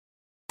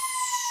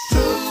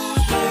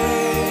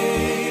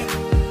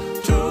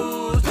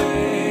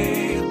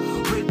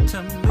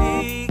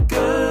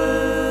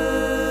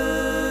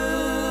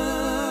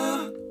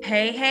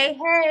Hey,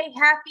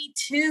 happy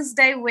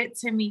Tuesday with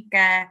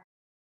Tamika.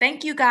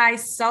 Thank you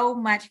guys so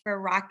much for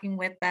rocking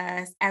with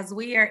us as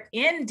we are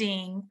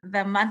ending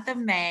the month of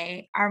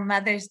May, our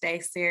Mother's Day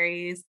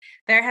series.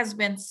 There has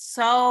been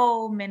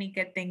so many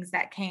good things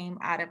that came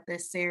out of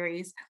this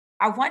series.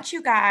 I want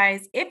you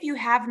guys, if you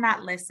have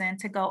not listened,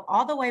 to go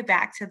all the way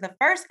back to the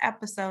first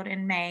episode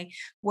in May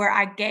where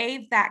I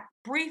gave that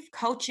brief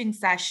coaching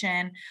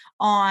session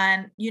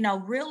on,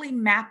 really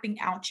mapping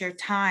out your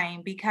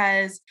time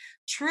because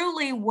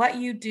truly what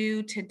you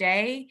do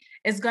today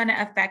is going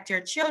to affect your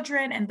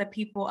children and the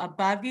people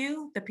above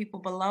you, the people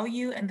below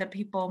you, and the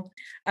people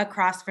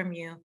across from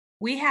you.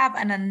 We have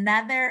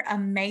another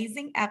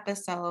amazing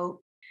episode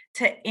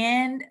to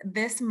end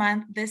this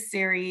month, this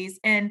series.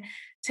 And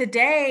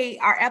today,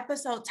 our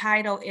episode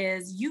title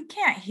is You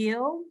Can't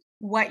Heal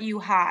What You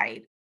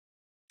Hide.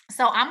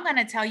 So I'm going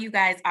to tell you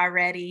guys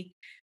already,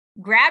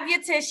 grab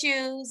your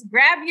tissues,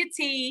 grab your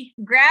tea,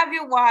 grab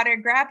your water,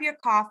 grab your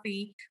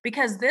coffee,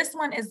 because this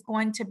one is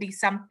going to be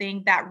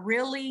something that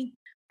really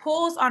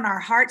pulls on our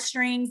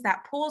heartstrings,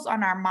 that pulls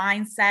on our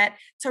mindset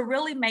to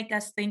really make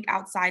us think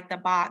outside the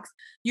box.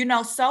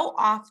 So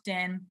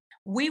often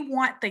we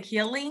want the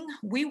healing,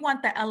 we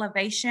want the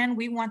elevation,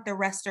 we want the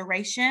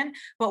restoration,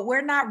 but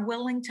we're not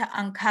willing to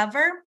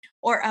uncover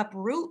or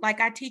uproot,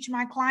 like I teach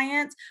my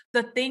clients,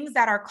 the things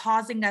that are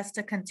causing us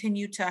to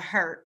continue to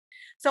hurt.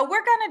 So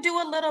we're going to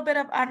do a little bit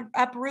of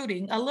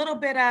uprooting, a little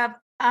bit of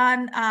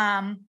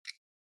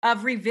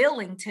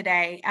revealing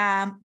today.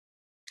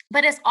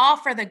 But it's all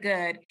for the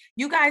good.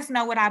 You guys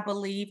know what I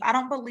believe. I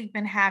don't believe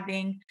in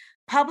having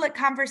public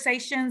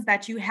conversations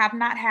that you have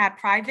not had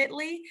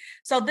privately.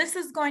 So this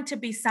is going to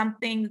be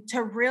something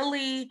to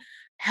really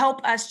help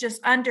us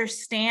just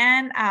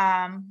understand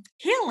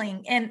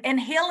healing and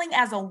healing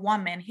as a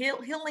woman,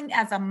 healing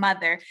as a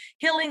mother,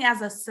 healing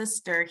as a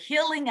sister,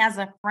 healing as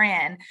a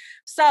friend.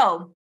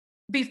 So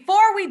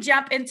before we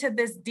jump into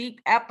this deep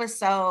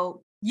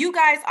episode, you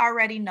guys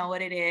already know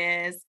what it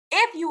is.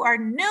 If you are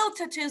new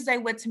to Tuesday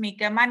with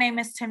Tamika, my name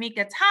is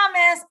Tamika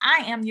Thomas.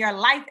 I am your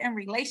life and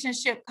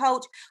relationship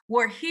coach.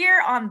 We're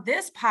here on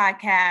this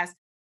podcast.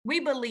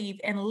 We believe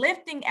in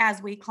lifting as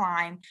we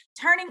climb,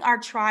 turning our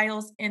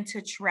trials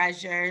into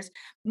treasures,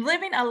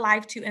 living a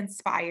life to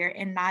inspire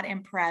and not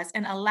impress,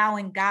 and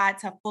allowing God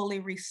to fully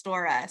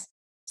restore us.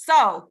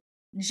 So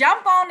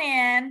jump on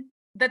in.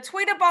 The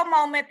tweetable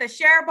moment, the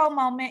shareable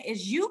moment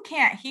is you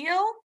can't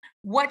heal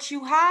what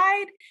you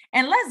hide,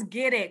 and let's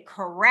get it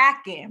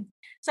cracking.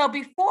 So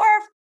before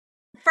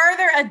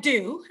further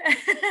ado,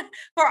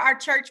 for our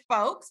church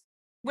folks,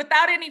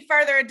 without any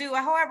further ado,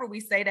 however we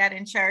say that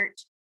in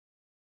church,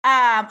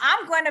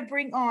 I'm going to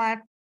bring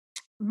on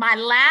my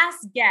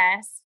last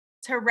guest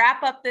to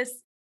wrap up this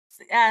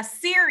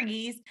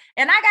series.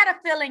 And I got a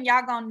feeling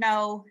y'all gonna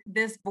know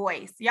this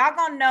voice. Y'all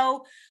gonna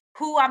know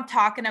who I'm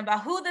talking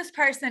about, who this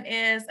person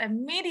is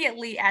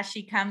immediately as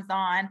she comes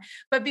on.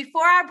 But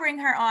before I bring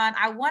her on,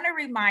 I want to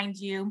remind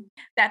you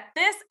that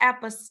this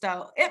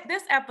episode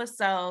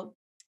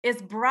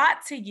is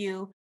brought to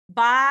you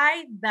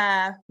by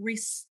the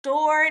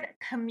Restored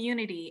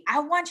Community. I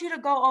want you to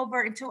go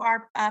over into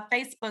our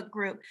Facebook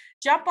group,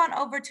 jump on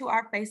over to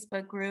our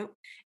Facebook group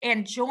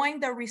and join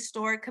the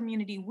Restored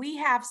Community. We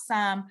have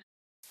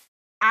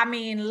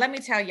let me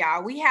tell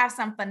y'all, we have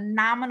some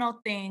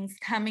phenomenal things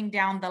coming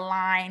down the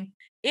line.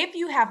 If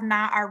you have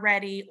not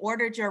already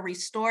ordered your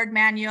Restored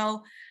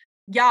manual,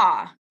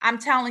 y'all, I'm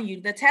telling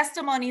you, the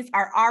testimonies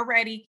are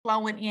already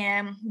flowing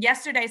in.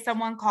 Yesterday,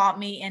 someone called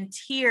me in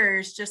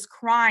tears, just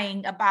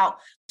crying about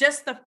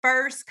just the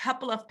first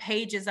couple of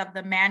pages of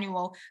the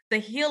manual, the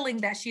healing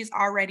that she's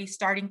already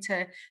starting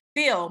to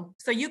feel.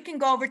 So you can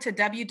go over to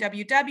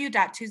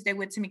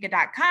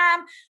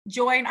www.tuesdaywithtamika.com,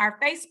 join our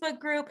Facebook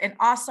group, and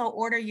also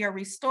order your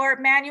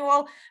Restored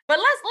manual. But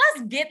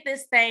let's get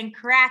this thing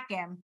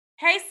cracking.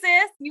 Hey,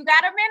 sis, you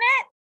got a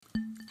minute?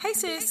 Hey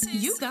sis,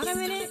 you got a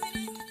minute?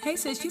 Hey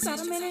sis, you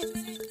got a minute?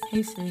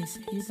 Hey sis,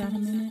 you got a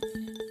minute?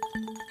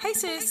 Hey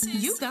sis,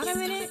 you got a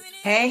minute?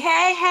 Hey,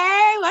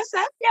 what's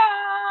up,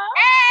 y'all?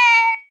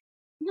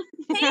 Hey!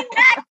 He's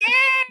back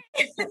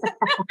in!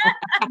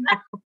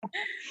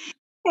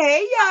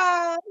 Hey,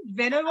 y'all. It's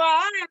been a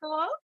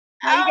while.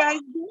 How you guys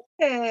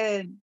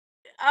doing?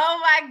 Oh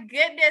my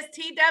goodness,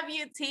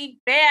 TWT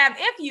fam.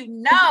 If you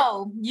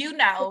know, you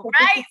know,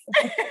 right?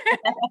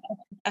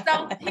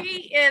 So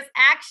he is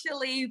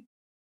actually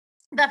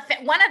the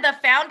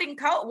founding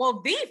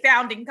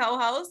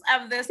co-host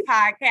of this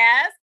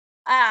podcast.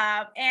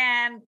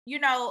 And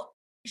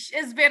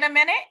it's been a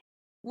minute.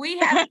 We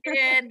have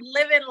been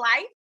living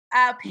life.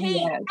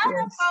 Pete, tell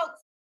the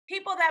folks,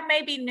 people that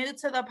may be new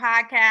to the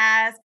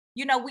podcast,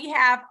 we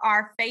have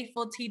our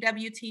faithful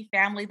TWT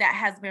family that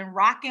has been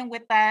rocking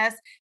with us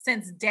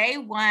since day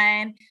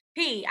one.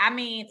 Pete,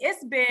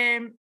 it's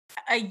been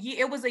a year.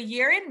 It was a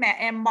year in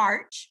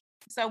March.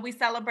 So we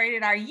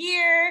celebrated our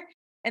year.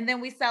 And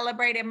then we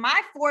celebrated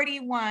my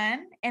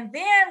 41. And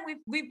then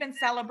we've been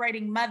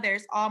celebrating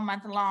mothers all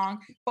month long.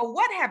 But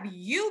what have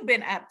you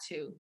been up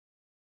to?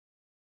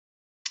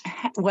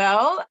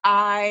 Well,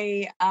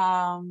 I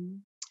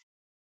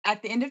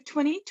at the end of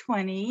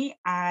 2020,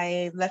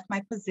 I left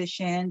my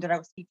position that I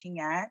was teaching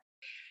at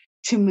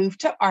to move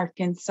to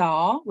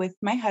Arkansas with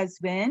my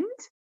husband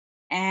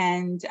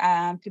and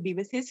to be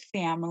with his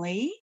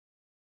family.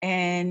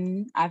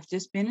 And I've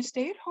just been a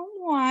stay-at-home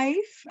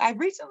wife. I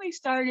recently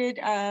started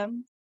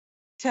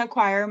to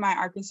acquire my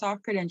Arkansas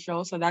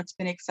credential, so that's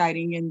been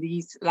exciting in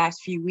these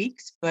last few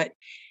weeks. But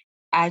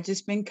I've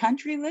just been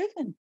country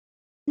living.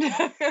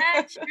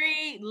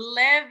 Country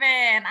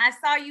living. I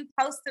saw you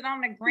posted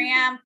on the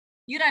gram.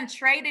 You done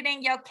traded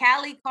in your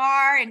Cali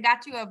car and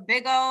got you a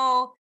big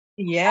old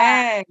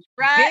Yes,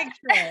 truck. big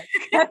truck,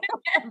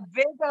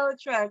 big old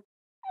truck.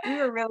 We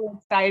were really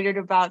excited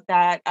about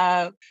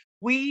that.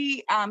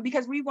 We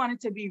because we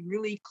wanted to be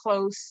really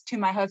close to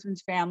my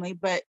husband's family,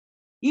 but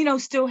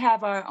still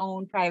have our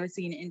own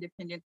privacy and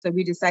independence. So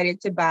we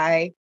decided to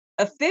buy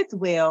a fifth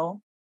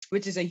wheel,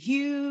 which is a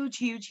huge,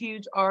 huge,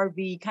 huge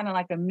RV, kind of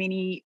like a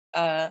mini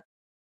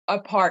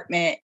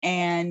apartment.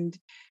 And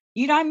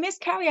I miss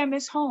Cali, I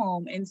miss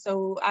home. And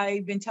so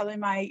I've been telling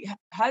my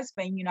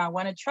husband, I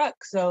want a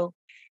truck. So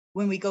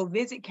when we go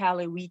visit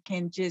Cali, we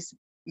can just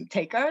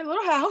take our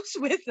little house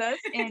with us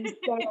and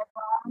stay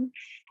around.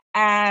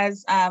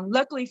 As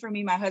luckily for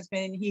me, my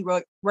husband, he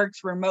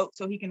works remote,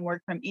 so he can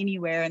work from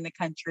anywhere in the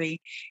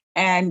country.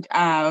 And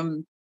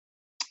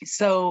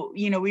so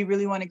we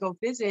really want to go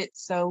visit.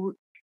 So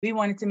we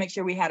wanted to make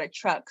sure we had a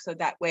truck, so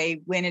that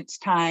way when it's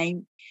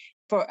time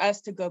for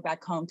us to go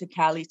back home to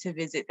Cali to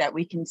visit, that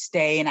we can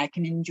stay and I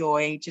can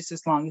enjoy just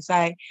as long as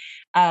I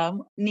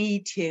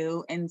need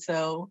to. And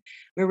so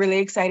we're really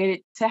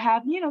excited to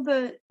have,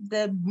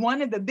 the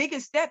one of the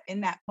biggest step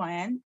in that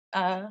plan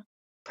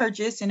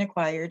purchased and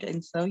acquired.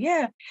 And so,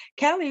 yeah,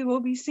 Cali, will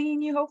be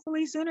seeing you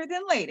hopefully sooner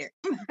than later.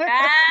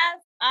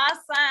 That's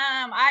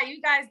awesome.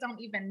 You guys don't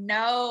even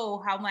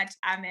know how much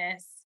I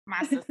miss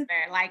my sister.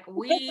 Like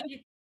one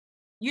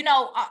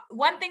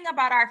thing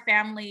about our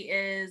family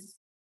is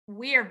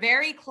we are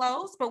very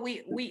close, but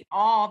we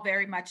all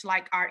very much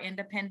like our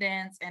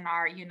independence and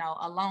our,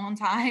 alone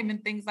time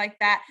and things like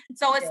that.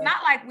 So it's Yeah.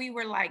 not like we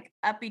were like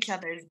up each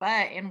other's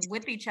butt and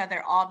with each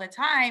other all the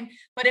time,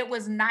 but it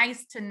was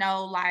nice to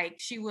know, like,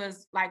 she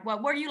was like,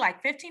 what were you,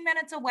 like 15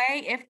 minutes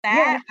away, if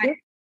Yeah, that?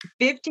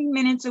 15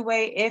 minutes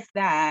away, if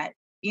that.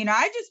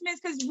 I just miss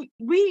because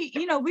we're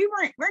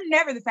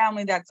never the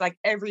family that's like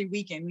every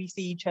weekend we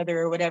see each other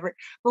or whatever,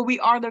 but we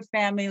are the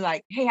family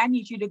like, hey, I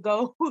need you to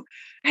go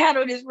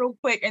handle this real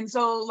quick. And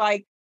so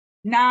like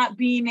not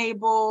being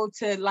able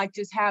to like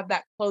just have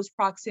that close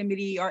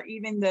proximity, or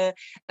even the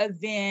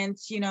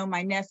events,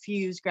 my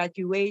nephew's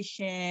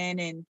graduation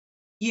and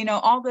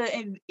all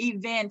the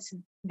events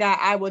that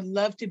I would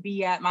love to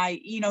be at, my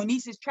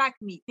niece's track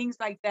meet, things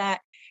like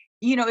that.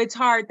 It's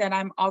hard that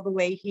I'm all the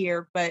way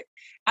here, but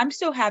I'm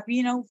still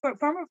happy,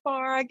 from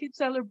afar I could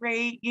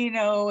celebrate,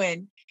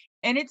 and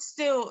it's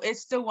still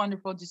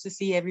wonderful just to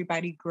see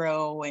everybody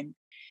grow and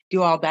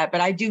do all that.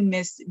 But I do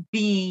miss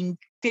being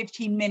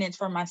 15 minutes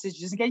from my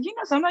sisters, because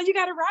sometimes you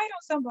got to ride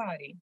on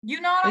somebody. You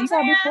know what So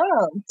I'm you got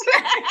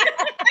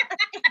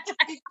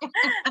to be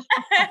close.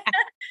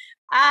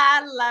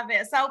 I love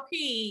it. So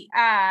P,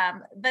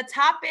 the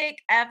topic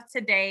of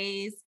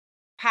today's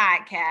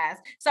podcast.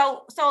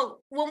 So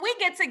when we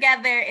get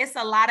together, it's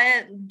a lot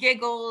of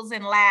giggles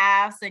and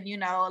laughs and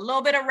a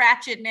little bit of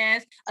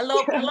ratchetness, a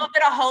little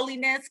bit of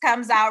holiness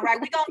comes out, right?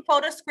 We gonna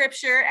quote a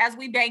scripture as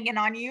we banging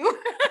on you.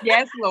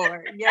 Yes,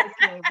 Lord. Yes,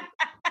 Lord.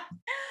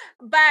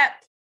 But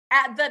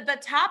the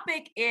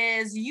topic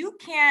is, you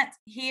can't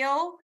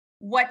heal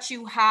what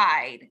you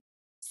hide.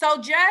 So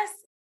just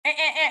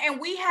and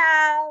we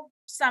have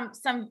some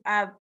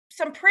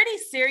pretty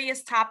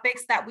serious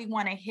topics that we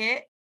want to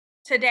hit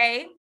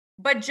today.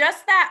 But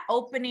just that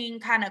opening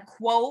kind of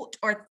quote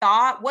or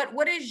thought,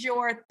 what is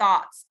your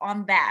thoughts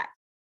on that?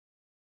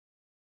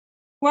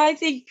 Well, I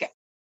think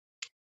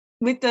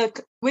with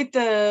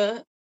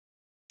the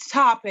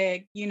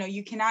topic,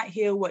 you cannot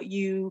heal what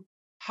you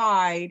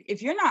hide.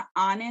 If you're not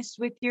honest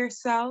with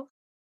yourself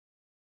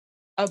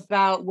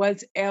about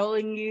what's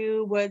ailing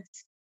you,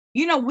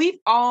 we've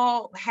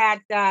all had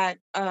that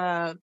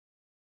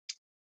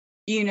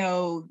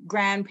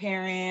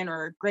grandparent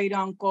or great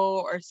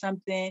uncle or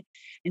something,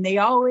 and they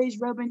always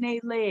rubbing their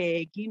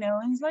leg, and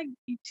it's like,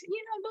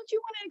 don't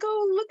you want to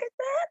go look at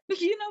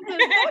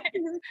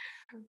that?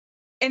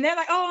 And they're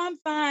like, oh, I'm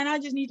fine. I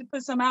just need to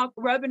put some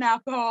rubbing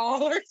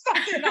alcohol or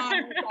something on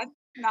it. That's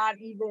not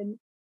even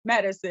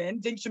medicine.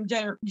 Drink some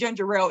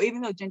ginger ale,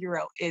 even though ginger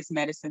ale is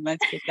medicine.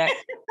 Let's get that.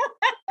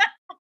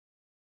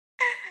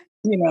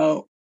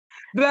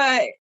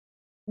 But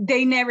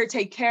they never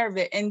take care of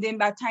it. And then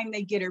by the time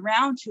they get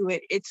around to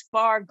it, it's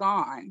far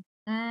gone.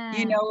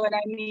 You know what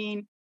I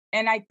mean?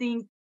 And I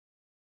think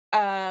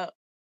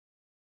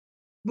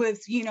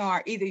with,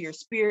 either your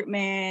spirit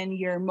man,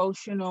 your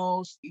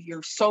emotional,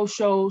 your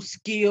social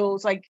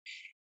skills, like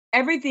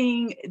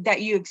everything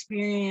that you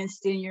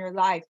experienced in your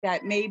life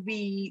that may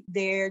be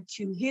there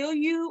to heal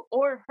you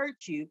or hurt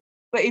you.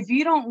 But if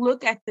you don't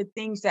look at the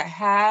things that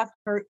have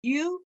hurt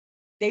you,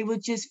 they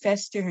would just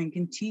fester and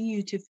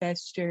continue to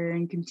fester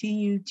and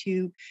continue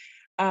to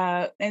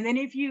And then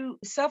if you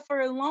suffer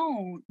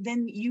alone,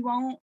 then you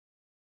won't,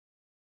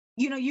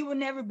 you will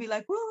never be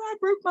like, well, I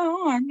broke my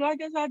arm, so I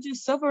guess I'll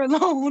just suffer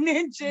alone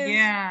and just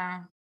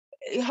Yeah.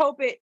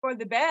 hope it for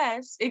the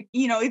best. If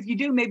you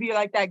do, maybe you're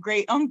like that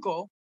great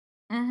uncle.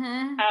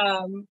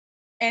 Mm-hmm.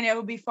 And it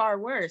will be far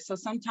worse. So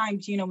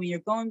sometimes, when you're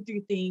going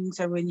through things,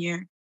 or when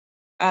you're,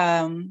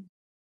 um,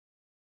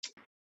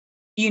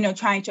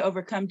 trying to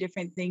overcome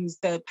different things,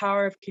 the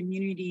power of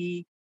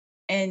community,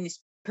 and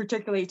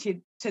particularly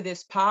to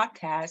this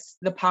podcast,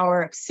 the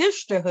power of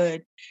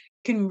sisterhood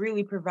can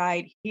really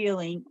provide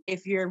healing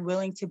if you're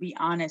willing to be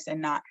honest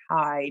and not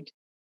hide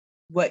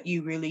what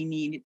you really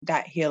need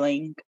that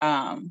healing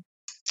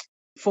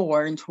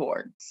for and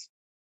towards.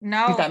 If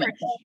No, that for makes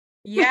sense.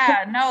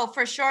 yeah, no,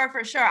 for sure,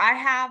 for sure. I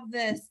have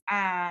this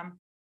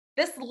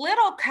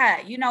little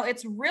cut,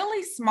 it's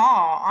really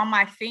small on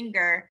my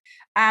finger.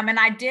 And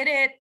I did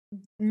it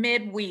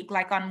midweek,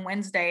 like on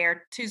Wednesday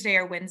or Tuesday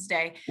or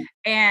Wednesday,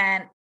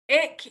 and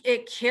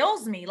it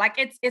kills me. Like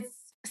it's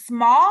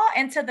small,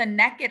 and to the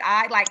naked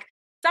eye, like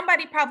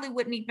somebody probably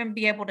wouldn't even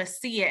be able to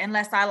see it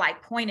unless I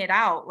like point it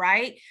out,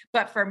 right?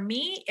 But for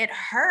me, it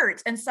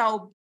hurts. And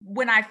so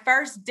when I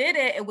first did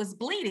it, it was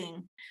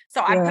bleeding.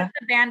 So I put Yeah.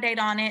 the Band-Aid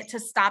on it to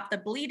stop the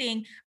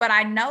bleeding, but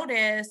I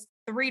noticed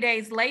 3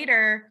 days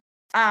later,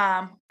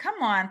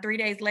 come on, 3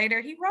 days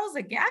later, he rose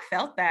again. I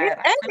felt that. I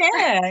felt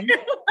that. Yeah.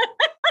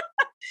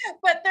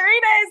 But 3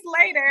 days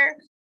later,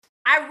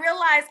 I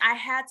realized I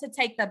had to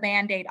take the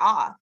Band-Aid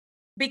off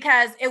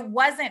because it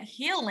wasn't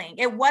healing.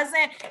 It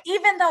wasn't,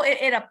 even though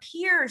it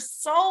appears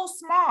so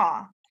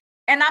small.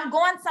 And I'm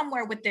going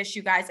somewhere with this,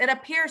 you guys. It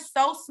appears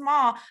so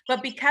small,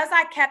 but because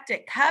I kept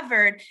it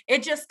covered,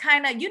 it just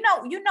kind of,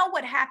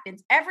 what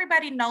happens.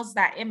 Everybody knows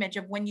that image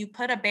of when you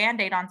put a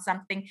Band-Aid on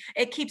something,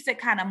 it keeps it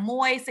kind of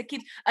moist.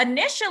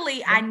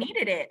 Initially, I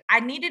needed it. I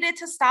needed it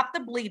to stop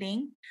the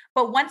bleeding.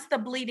 But once the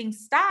bleeding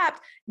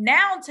stopped,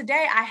 now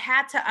today I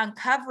had to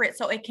uncover it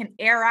so it can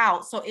air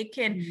out, so it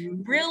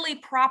can really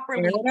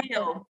properly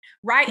heal,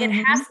 right? It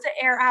has to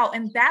air out.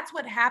 And that's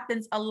what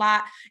happens a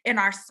lot in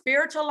our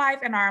spiritual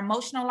life, in our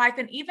emotional life,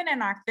 and even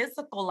in our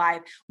physical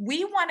life.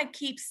 We want to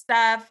keep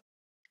stuff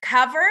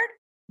covered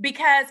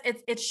because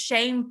it's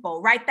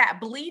shameful, right? That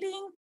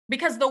bleeding,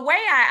 because the way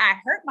I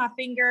hurt my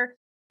finger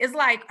is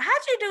like,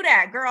 how'd you do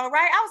that, girl?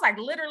 Right? I was like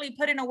literally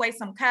putting away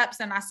some cups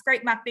and I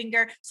scraped my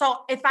finger. So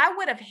if I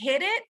would have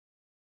hit it,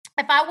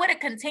 if I would have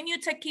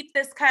continued to keep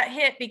this cut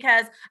hit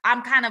because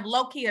I'm kind of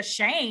low-key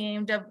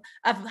ashamed of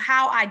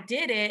how I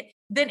did it,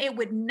 then it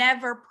would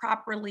never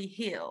properly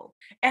heal.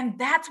 And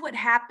that's what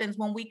happens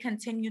when we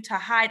continue to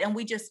hide and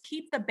we just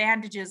keep the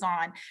bandages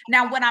on.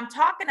 Now, what I'm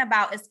talking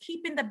about is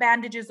keeping the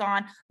bandages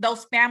on,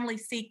 those family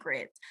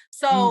secrets.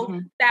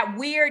 So that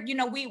weird,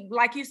 we,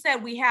 like you said,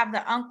 we have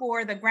the uncle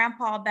or the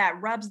grandpa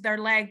that rubs their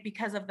leg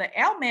because of the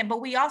ailment,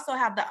 but we also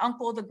have the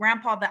uncle, the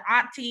grandpa, the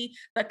auntie,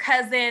 the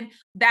cousin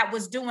that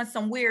was doing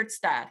some weird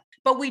stuff,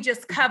 but we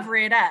just cover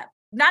it up.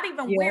 Not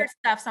even weird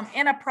stuff, some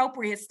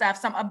inappropriate stuff,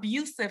 some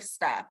abusive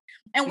stuff.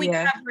 And we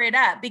cover it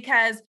up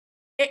because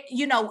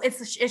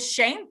it's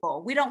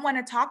shameful. We don't want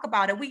to talk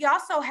about it. We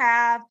also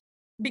have,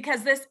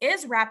 because this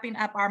is wrapping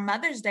up our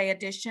Mother's Day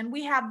edition,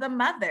 we have the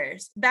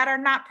mothers that are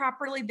not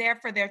properly there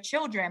for their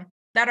children,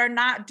 that are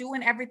not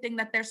doing everything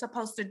that they're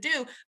supposed to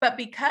do. But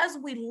because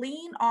we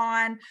lean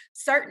on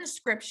certain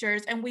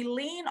scriptures and we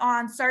lean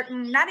on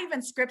certain, not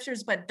even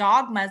scriptures, but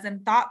dogmas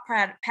and thought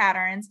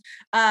patterns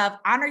of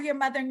honor your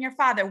mother and your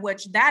father,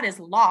 which that is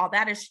law,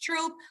 that is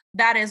truth,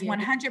 that is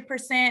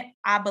 100%.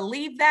 I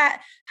believe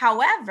that.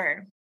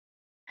 However,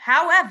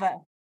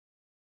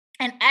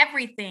 and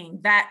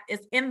everything that is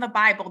in the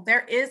Bible,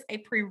 there is a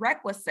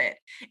prerequisite.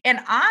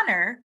 And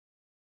honor,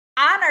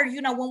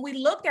 when we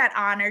look at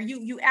honor,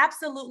 you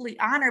absolutely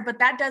honor, but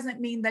that doesn't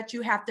mean that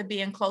you have to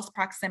be in close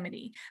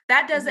proximity.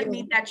 That doesn't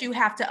mean that you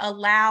have to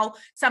allow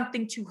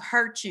something to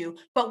hurt you.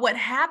 But what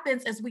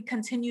happens is we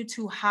continue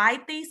to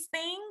hide these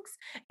things,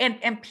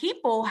 and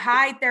people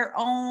hide their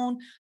own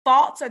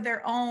faults or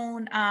their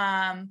own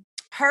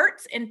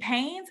hurts and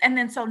pains. And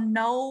then so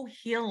no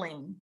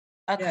healing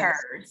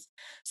occurs.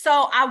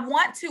 So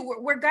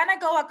we're going to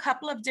go a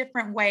couple of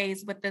different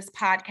ways with this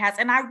podcast.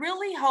 And I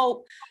really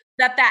hope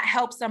that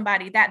helps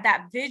somebody,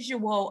 that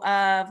visual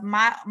of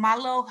my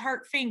little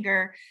hurt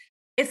finger.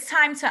 It's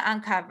time to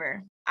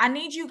uncover. I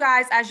need you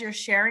guys, as you're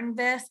sharing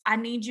this, I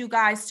need you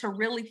guys to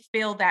really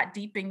feel that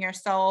deep in your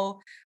soul.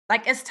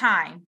 Like it's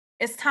time.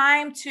 It's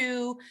time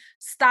to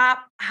stop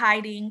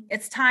hiding.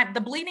 It's time.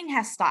 The bleeding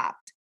has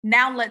stopped.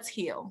 Now let's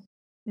heal.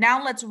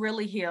 Now let's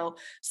really heal.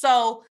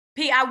 So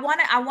P, I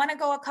want to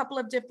go a couple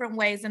of different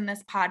ways in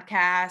this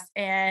podcast,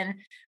 and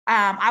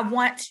I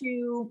want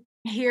to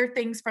hear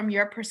things from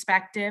your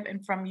perspective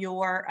and from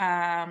your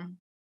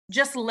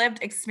just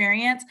lived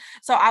experience.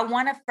 So I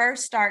want to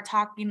first start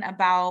talking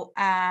about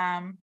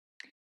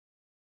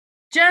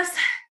just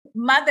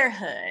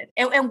motherhood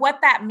and what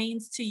that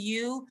means to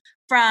you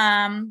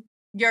from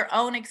your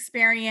own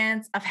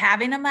experience of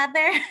having a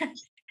mother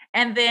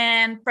And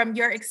then from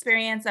your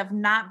experience of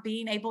not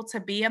being able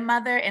to be a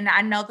mother, and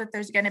I know that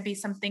there's going to be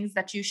some things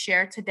that you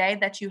share today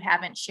that you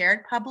haven't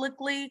shared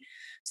publicly.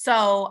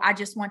 So I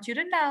just want you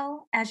to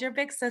know, as your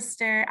big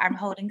sister, I'm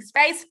holding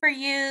space for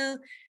you.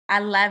 I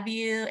love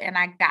you and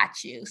I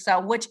got you. So,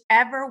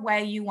 whichever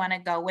way you want to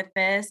go with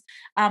this,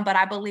 but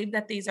I believe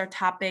that these are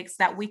topics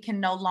that we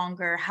can no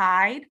longer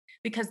hide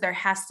because there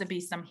has to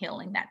be some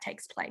healing that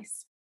takes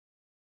place.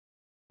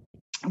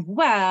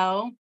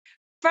 Well,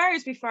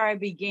 first, before I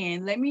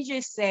begin, let me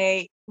just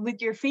say,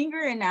 with your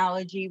finger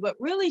analogy, what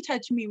really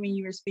touched me when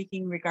you were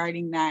speaking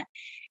regarding that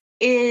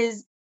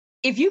is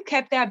if you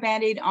kept that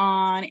Band-Aid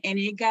on and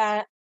it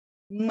got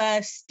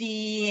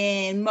musty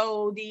and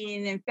moldy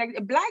and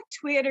infected, Black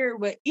Twitter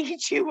would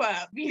eat you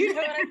up. You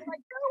know what I mean? Like,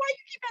 girl, why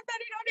you keep that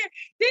Band-Aid on there?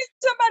 Did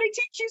somebody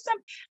teach you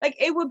something? Like,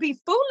 it would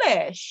be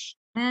foolish.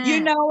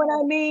 You know what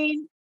I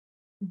mean?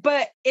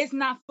 But it's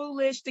not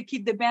foolish to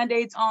keep the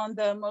Band-Aids on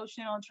the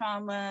emotional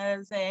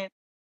traumas. And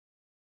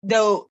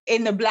though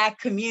in the Black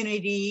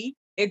community,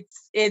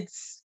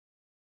 that's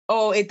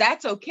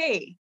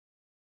okay.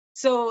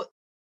 So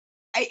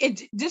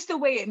it just the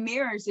way it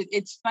mirrors it,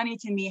 it's funny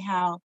to me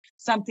how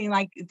something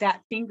like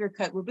that finger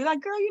cut would be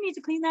like, girl, you need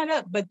to clean that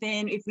up. But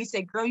then if we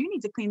say, girl, you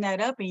need to clean that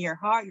up in your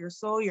heart, your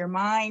soul, your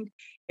mind,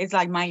 it's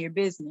like, mind your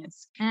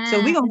business. So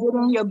we're gonna get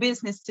in your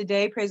business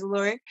today, praise the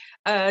Lord.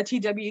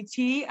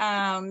 TWT,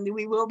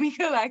 we will be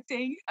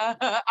collecting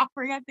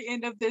offering at the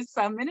end of this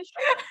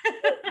ministry.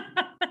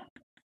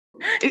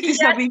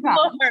 It's Yes, be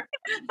Lord.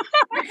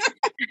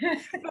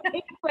 But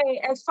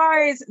anyway, as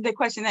far as the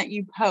question that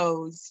you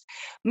posed,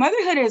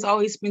 motherhood has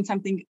always been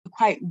something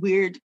quite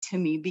weird to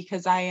me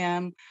because I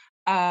am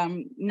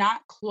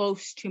not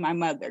close to my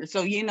mother.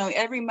 So,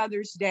 every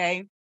Mother's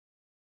Day,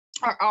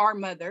 or our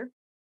mother,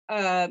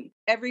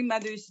 every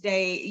Mother's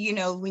Day,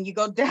 when you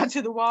go down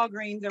to the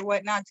Walgreens or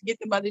whatnot to get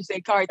the Mother's Day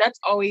card, that's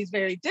always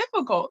very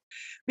difficult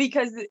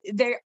because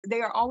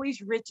they are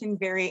always written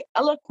very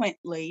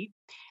eloquently.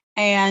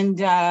 And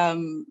I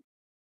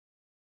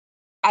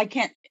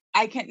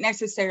can't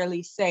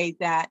necessarily say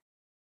that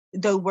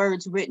the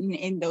words written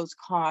in those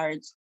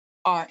cards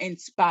are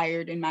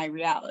inspired in my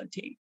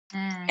reality.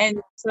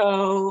 And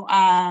so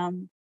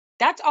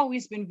that's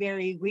always been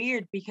very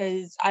weird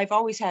because I've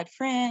always had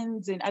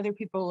friends and other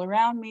people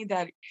around me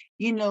that,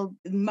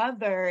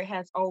 mother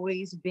has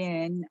always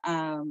been,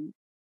 a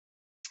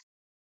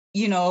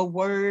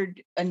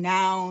word, a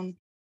noun,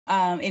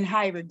 in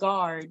high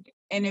regard.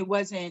 And it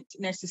wasn't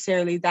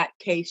necessarily that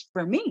case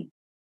for me.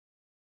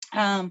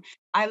 I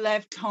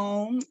left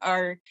home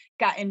or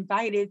got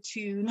invited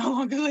to no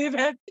longer live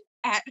at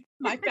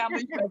my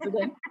family's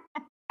residence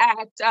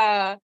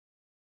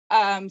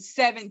at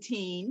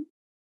 17.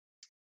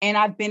 And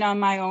I've been on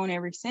my own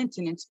ever since.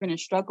 And it's been a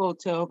struggle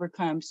to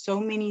overcome so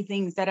many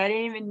things that I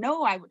didn't even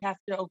know I would have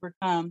to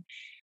overcome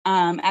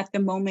at the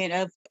moment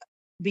of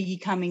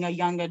becoming a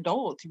young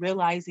adult,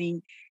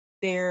 realizing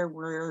there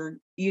were,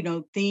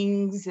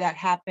 things that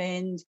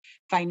happened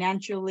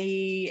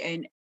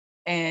financially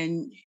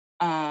and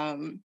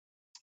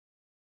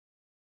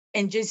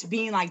just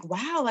being like,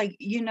 wow, like,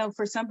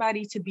 for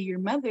somebody to be your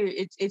mother,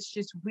 it's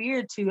just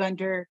weird to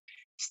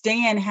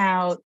understand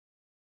how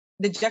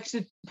the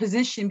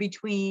juxtaposition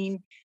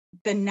between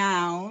the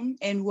noun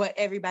and what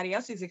everybody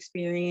else is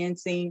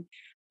experiencing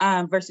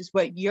versus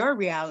what your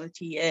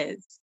reality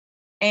is.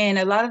 And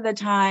a lot of the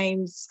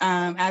times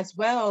as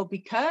well,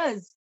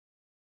 because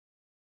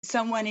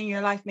someone in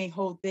your life may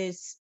hold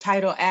this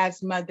title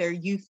as mother,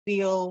 you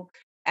feel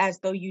as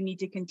though you need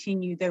to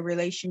continue the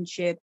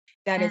relationship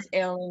that is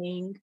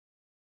ailing,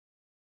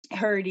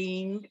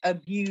 hurting,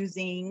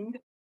 abusing.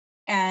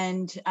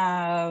 And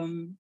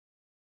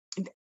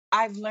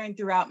I've learned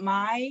throughout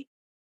my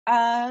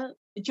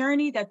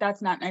journey that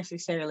that's not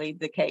necessarily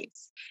the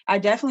case. I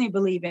definitely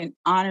believe in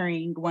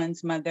honoring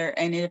one's mother.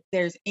 And if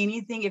there's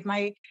anything, if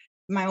my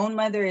own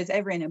mother is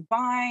ever in a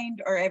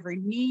bind or ever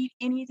need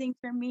anything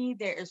from me,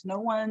 there is no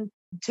one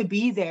to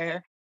be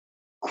there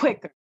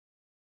quicker.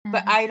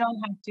 But I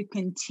don't have to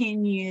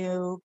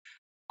continue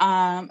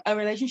a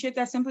relationship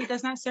that simply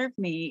does not serve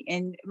me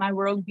and my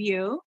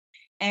worldview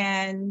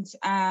and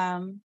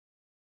my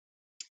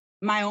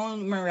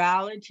own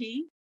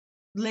morality,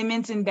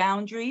 limits and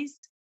boundaries.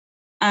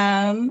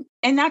 And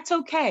that's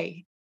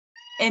okay.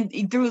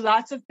 And through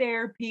lots of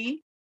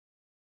therapy,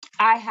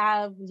 I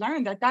have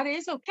learned that that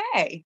is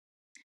okay.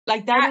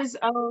 Like that is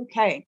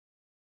okay.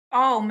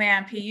 Oh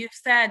man, P, you've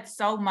said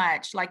so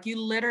much. Like you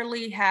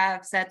literally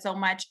have said so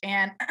much.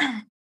 And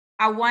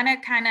I want to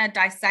kind of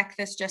dissect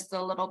this just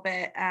a little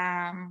bit.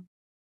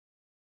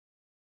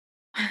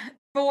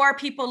 For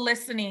people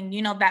listening,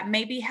 that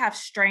maybe have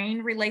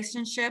strained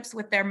relationships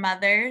with their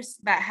mothers,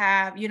 that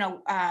have,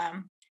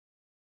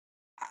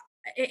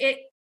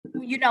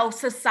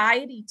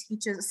 society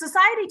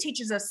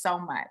teaches us so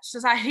much.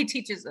 Society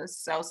teaches us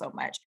so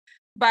much,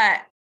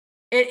 but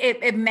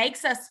it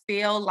makes us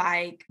feel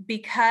like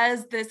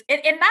because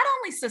and not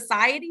only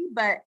society,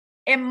 but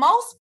in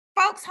most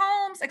folks'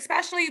 homes,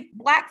 especially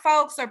Black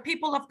folks or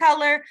people of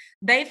color,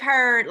 they've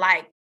heard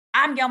like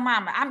I'm your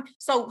mama.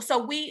 So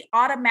we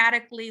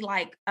automatically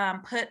like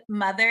put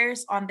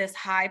mothers on this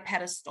high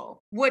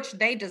pedestal, which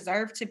they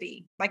deserve to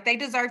be. Like they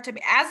deserve to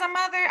be. As a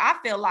mother, I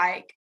feel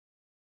like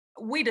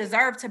we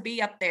deserve to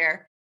be up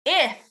there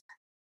if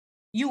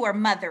you are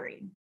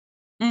mothering.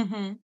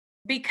 Mm-hmm.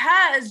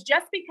 Because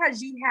just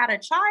because you had a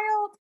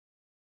child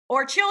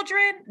or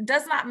children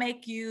does not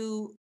make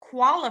you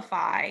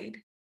qualified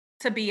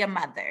to be a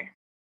mother.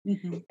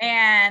 Mm-hmm.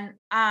 And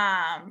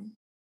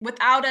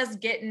without us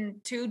getting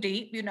too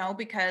deep,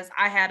 because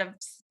I had a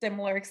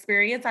similar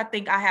experience. I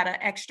think I had an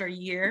extra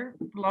year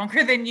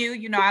longer than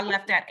you. I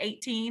left at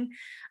 18,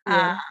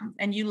 Yeah.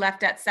 and you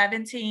left at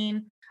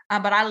 17.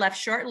 But I left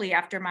shortly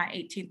after my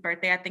 18th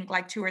birthday. I think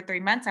like 2 or 3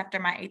 months after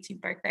my 18th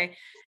birthday.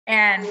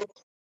 And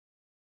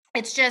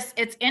it's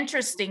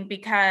interesting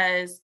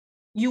because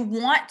you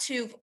want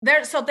to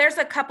there's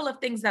a couple of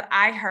things that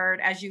I heard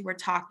as you were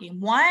talking.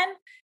 One,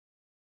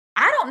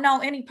 I don't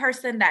know any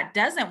person that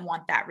doesn't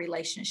want that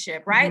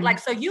relationship, right? Mm-hmm. Like,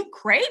 so you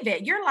crave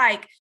it. You're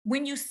like,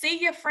 when you see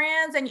your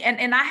friends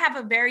and I have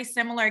a very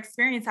similar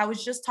experience. I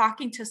was just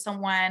talking to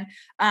someone,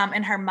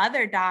 and her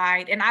mother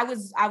died, and I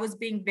was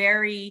being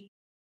very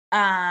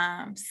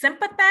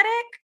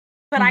sympathetic,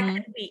 but I Mm-hmm.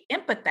 couldn't be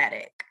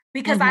empathetic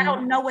because I Mm-hmm.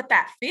 don't know what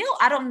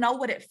I don't know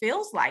what it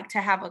feels like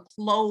to have a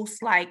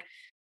close, like,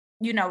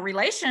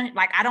 relation.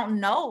 Like, I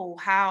don't know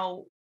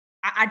how.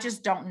 I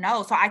just don't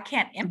know. So I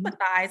can't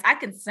empathize. I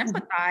can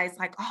sympathize,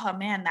 like, oh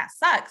man, that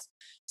sucks.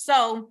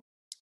 So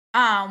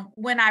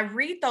when I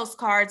read those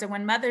cards and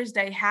when Mother's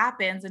Day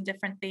happens and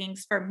different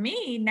things, for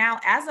me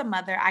now as a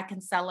mother, I can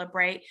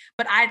celebrate,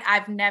 but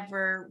I've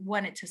never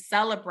wanted to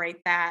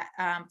celebrate that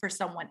for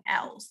someone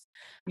else.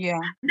 Yeah.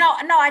 No,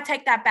 I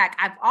take that back.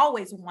 I've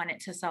always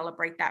wanted to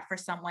celebrate that for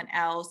someone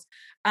else,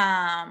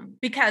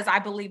 because I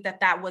believe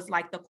that that was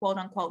like the quote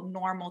unquote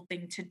normal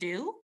thing to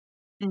do,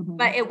 Mm-hmm.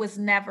 but it was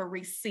never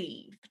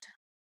received.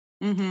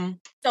 Mm-hmm.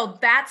 So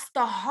that's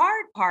the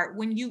hard part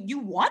when you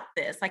want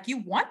this, like you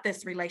want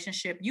this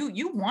relationship,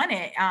 you want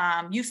it.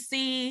 You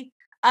see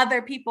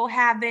other people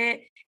have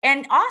it,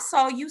 and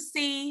also you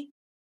see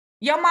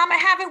your mama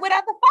have it with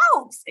other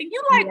folks, and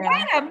you like, Yeah.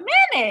 wait a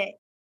minute.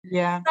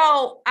 Yeah.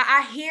 So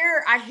I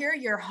hear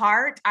your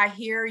heart. I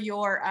hear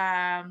your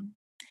I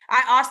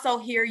also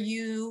hear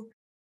you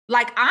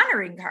like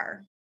honoring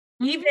her,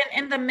 even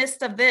in the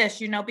midst of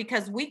this,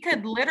 because we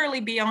could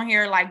literally be on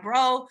here like,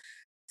 bro,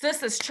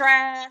 this is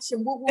trash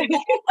and woo, woo, woo.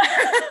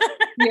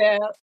 Yeah.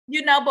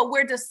 But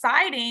we're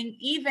deciding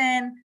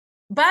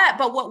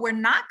but what we're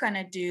not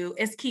gonna do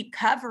is keep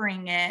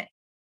covering it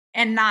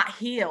and not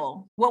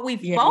heal. What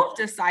we've Yeah. both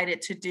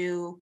decided to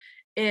do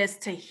is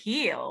to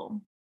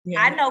heal.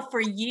 I Yeah. know for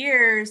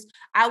years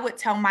I would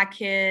tell my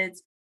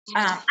kids,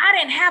 I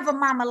didn't have a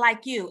mama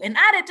like you, and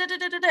I did, da,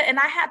 da, da, da, and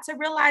I had to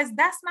realize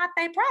that's not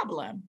their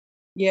problem,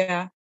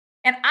 Yeah.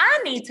 and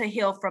I need to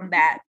heal from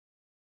that.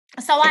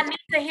 So I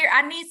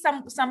need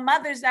some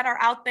mothers that are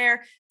out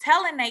there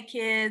telling their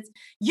kids,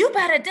 you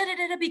better da da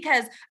da da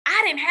because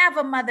I didn't have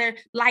a mother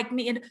like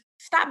me, and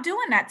stop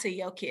doing that to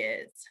your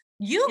kids.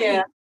 You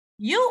Yeah.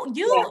 heal.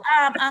 You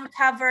Yeah.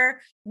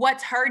 uncover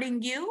what's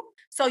hurting you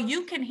so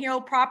you can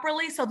heal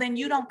properly, so then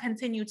you don't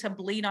continue to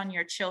bleed on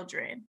your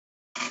children.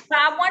 So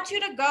I want you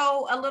to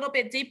go a little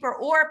bit deeper,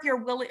 or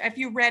if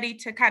you're ready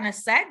to kind of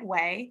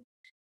segue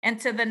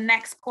into the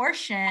next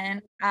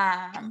portion,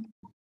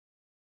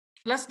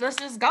 let's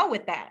just go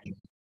with that.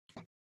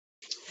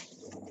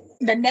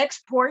 The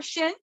next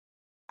portion.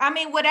 I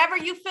mean, whatever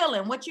you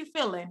feeling, what you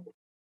feeling?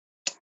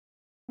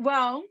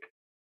 Well,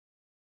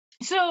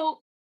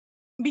 so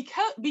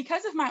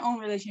because of my own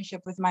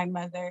relationship with my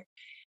mother,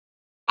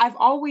 I've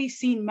always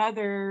seen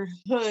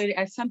motherhood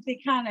as something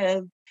kind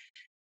of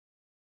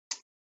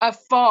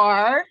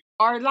afar,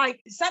 or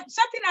like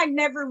something I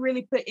never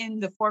really put in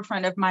the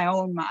forefront of my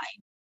own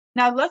mind.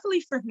 Now,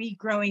 luckily for me,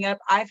 growing up,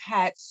 I've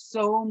had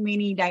so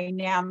many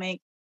dynamic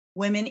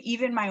women,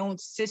 even my own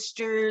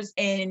sisters,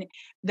 and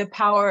the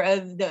power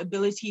of the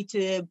ability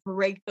to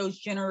break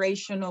those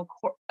generational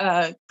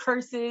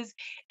curses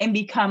and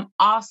become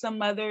awesome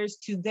mothers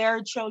to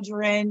their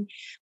children.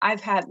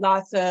 I've had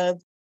lots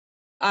of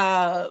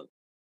uh,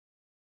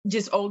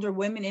 just older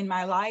women in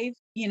my life.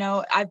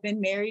 I've been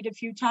married a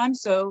few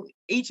times, so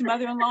each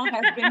mother-in-law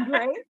has been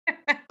great,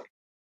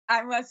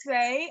 I must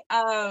say.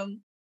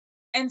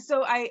 And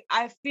so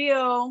I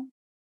feel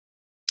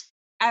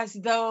as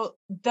though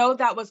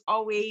that was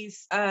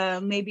always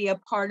maybe a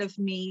part of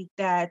me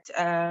that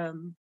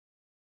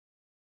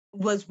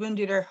was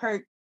wounded or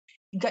hurt.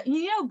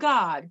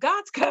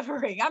 God's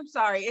covering. I'm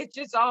sorry, it's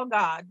just all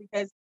God,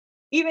 because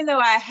even though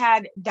I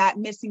had that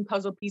missing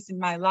puzzle piece in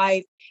my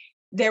life,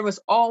 there was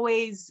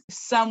always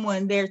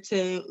someone there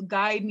to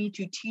guide me,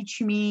 to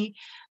teach me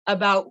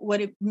about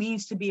what it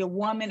means to be a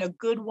woman, a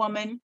good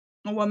woman,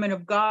 a woman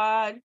of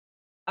God,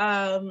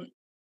 and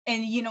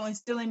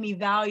instilling me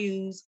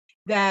values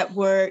that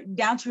were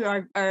down to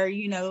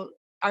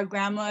our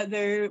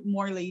grandmother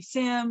Morley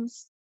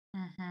Sims,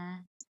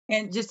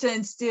 and just to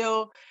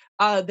instill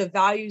the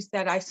values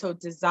that I so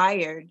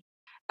desired.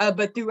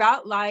 But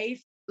throughout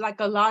life, like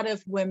a lot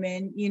of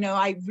women,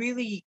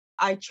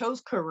 I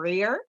chose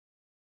career.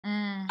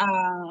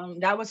 Mm,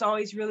 That was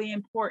always really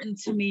important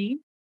to me.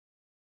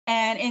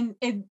 And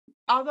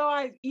although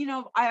I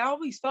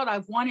always felt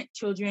I've wanted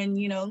children,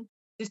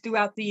 just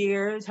throughout the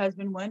years.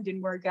 Husband one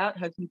didn't work out,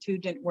 husband two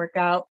didn't work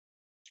out.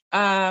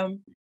 Um,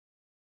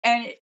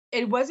 and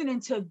it wasn't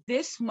until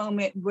this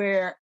moment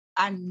where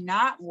I'm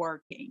not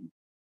working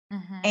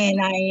mhm,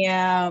 and I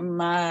am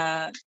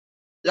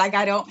like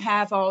I don't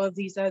have all of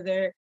these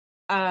other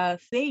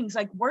things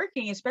like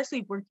working,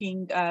 especially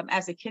working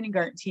as a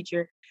kindergarten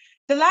teacher.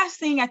 The last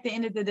thing at the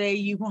end of the day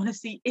you want to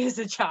see is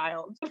a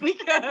child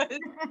because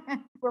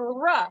we're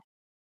rough.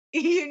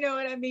 You know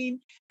what I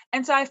mean?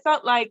 And so I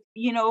felt like,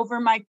 over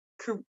my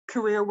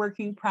career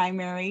working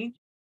primary,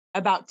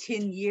 about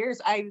 10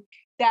 years,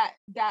 that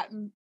that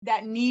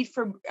that need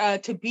for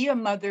to be a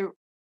mother,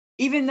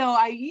 even though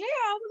I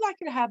would like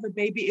to have a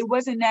baby, it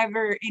wasn't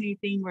never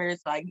anything where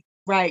it's like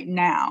right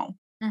now.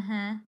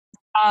 mhm,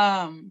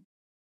 Um,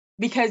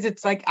 because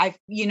it's like I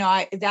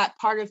that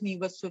part of me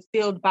was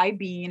fulfilled by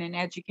being an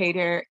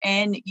educator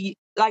and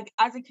like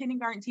as a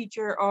kindergarten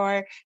teacher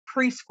or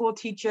preschool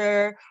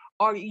teacher,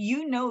 or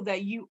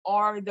that you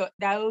are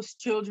those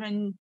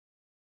children's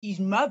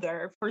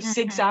mother for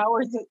 6 mhm,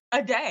 hours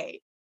a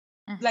day.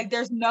 mhm, Like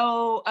there's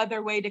no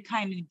other way to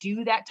kind of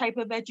do that type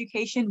of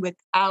education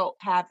without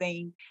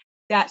having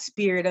that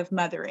spirit of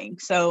mothering.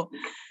 So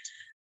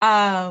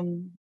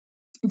um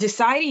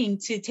deciding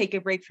to take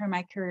a break from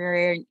my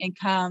career and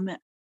come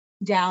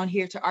down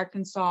here to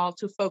Arkansas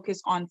to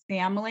focus on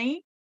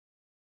family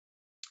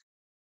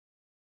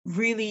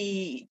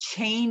really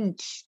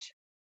changed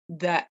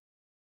that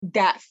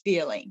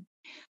feeling.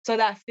 So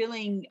that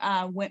feeling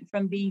went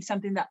from being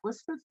something that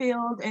was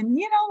fulfilled and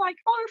like,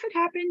 oh, if it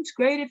happens,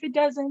 great. If it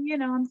doesn't,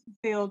 I'm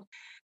fulfilled,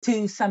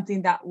 to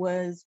something that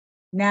was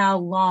now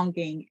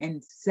longing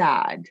and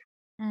sad.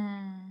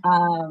 mm,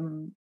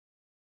 Um,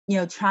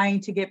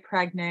 trying to get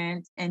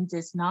pregnant and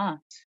just not.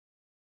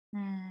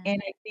 mm,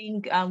 And I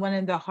think one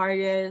of the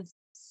hardest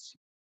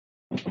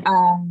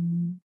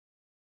um,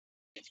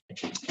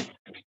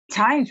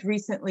 times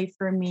recently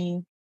for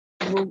me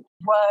was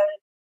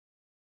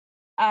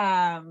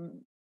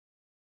um,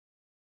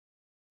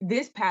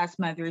 this past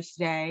Mother's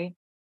Day.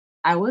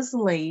 I was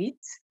late,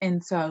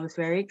 and so I was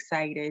very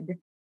excited.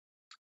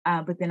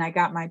 But then I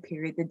got my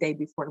period the day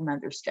before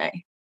Mother's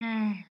Day,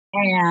 mm,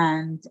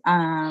 and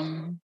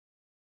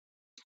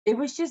it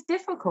was just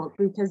difficult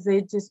because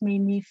it just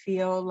made me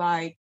feel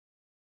like,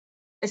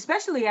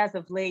 especially as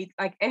of late,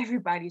 like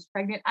everybody's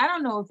pregnant. I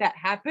don't know if that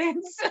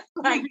happens.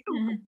 like,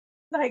 mhm,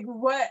 like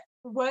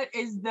what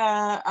is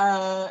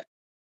the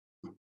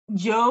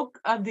joke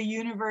of the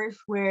universe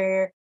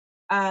where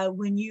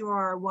when you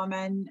are a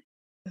woman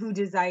who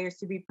desires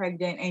to be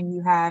pregnant and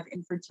you have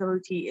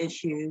infertility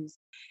issues,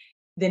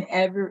 then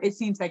it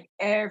seems like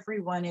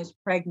everyone is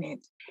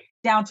pregnant,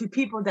 down to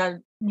people that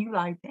you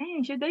like,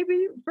 dang, should they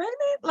be pregnant?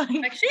 like,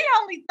 Like, she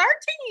only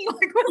 13,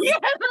 like, what's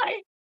yeah,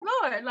 like,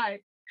 Lord,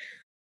 like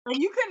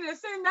you couldn't have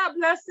sent that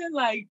blessing,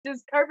 like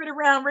just curve it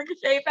around,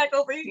 ricochet back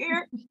over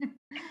here.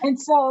 And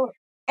so,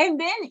 and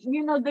then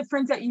the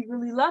friends that you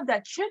really love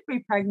that should be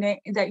pregnant,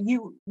 that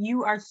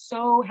you are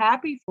so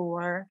happy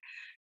for,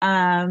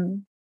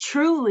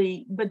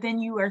 truly, but then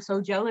you are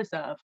so jealous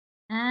of,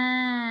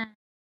 mm,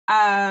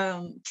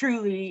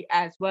 truly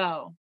as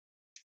well.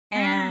 mm.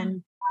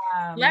 And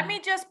Let um me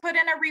just put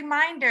in a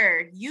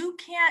reminder, you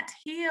can't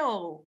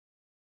heal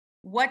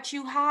what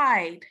you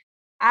hide.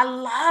 I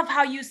love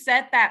how you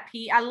said that,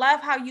 Pete. I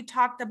love how you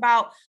talked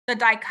about the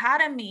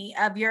dichotomy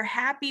of you're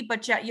happy,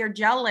 but yet you're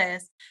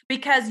jealous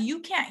because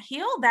you can't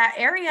heal that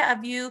area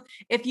of you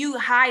if you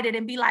hide it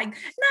and be like, nah,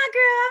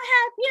 girl, I'm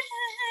happy.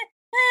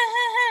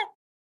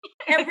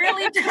 And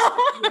really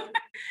don't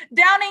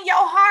down in your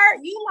heart,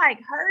 you like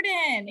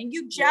hurting and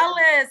you yeah.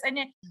 jealous. And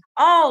then,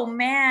 oh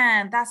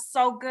man, that's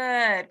so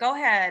good. Go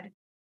ahead.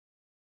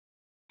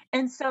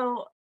 And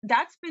so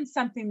that's been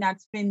something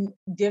that's been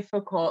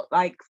difficult,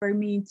 like for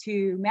me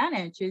to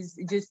manage, is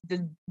just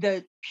the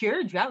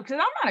pure jealous.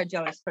 Because I'm not a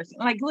jealous person.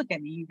 Like, look at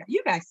me,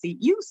 you guys see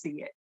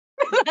it.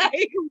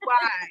 Like,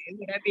 why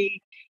would I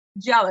be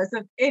jealous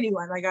of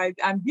anyone? Like,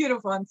 I'm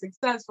beautiful, I'm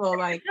successful.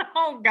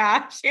 Oh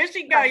gosh, here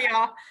she go, Like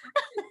y'all.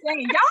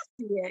 saying, y'all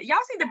see it. Y'all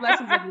see the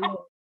blessings of the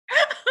Lord.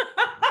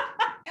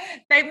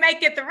 They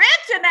make it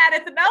rich and add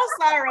it to no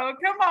sorrow.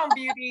 Come on,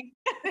 beauty.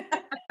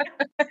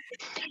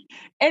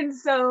 And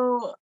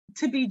so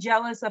to be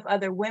jealous of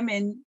other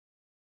women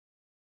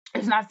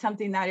is not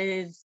something that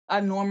is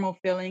a normal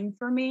feeling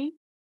for me.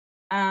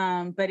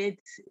 But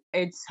it's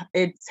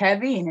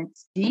heavy and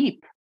it's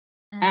deep.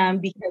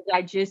 Mm, Because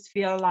I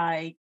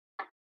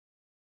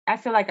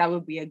feel like I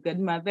would be a good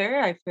mother.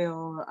 I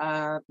feel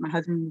my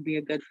husband would be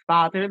a good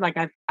father. Like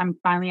I'm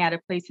finally at a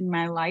place in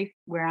my life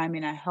where I'm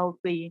in a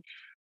healthy,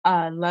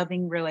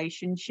 loving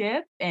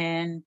relationship,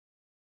 and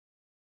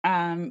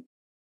um,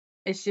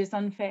 it's just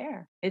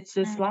unfair. It's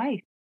just mm,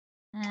 life.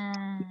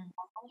 mm.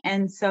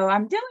 And so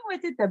I'm dealing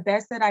with it the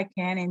best that I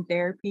can in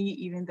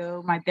therapy, even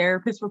though my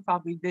therapist will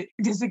probably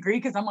disagree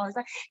because I'm always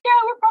like, yeah,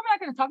 we're probably not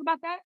going to talk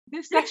about that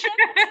this session.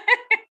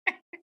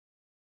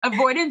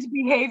 Avoidance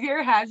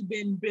behavior has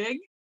been big.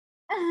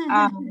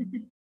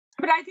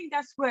 But I think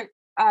that's what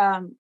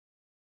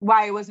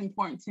why it was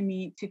important to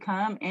me to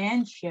come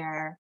and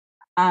share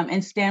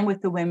and stand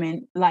with the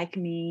women like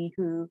me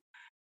who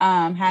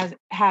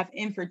have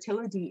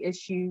infertility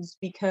issues,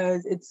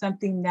 because it's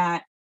something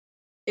that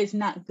is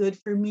not good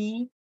for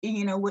me.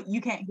 You know, what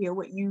you can't hear,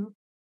 what you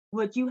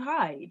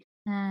hide.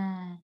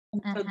 Mm,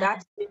 And so mhm,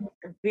 that's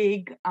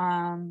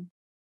been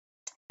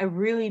a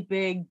really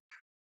big,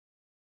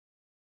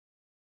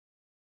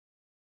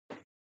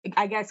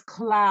 I guess,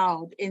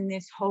 cloud in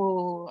this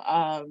whole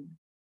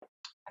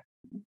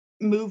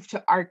move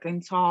to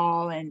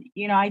Arkansas. And,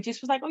 I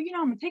just was like, oh,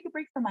 I'm gonna take a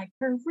break from my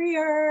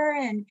career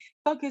and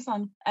focus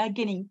on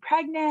getting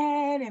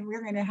pregnant, and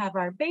we're gonna have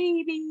our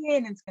baby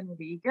and it's gonna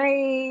be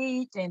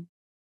great. And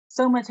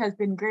so much has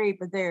been great,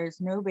 but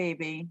there's no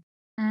baby.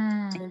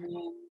 mm,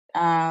 And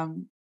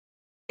um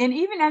and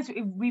even as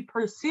we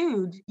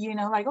pursued,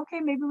 like, okay,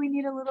 maybe we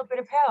need a little bit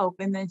of help.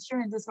 And then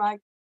insurance is like,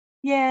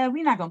 yeah,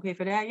 we're not gonna pay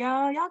for that,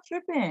 y'all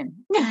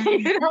tripping.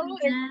 mhm,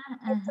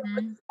 And so it's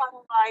mhm. kind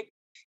of like,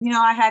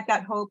 I had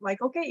that hope,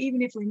 like, okay,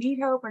 even if we need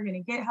help, we're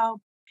gonna get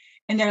help.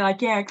 And they're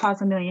like, yeah, it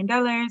costs $1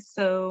 million.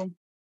 So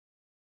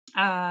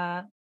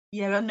yeah,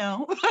 but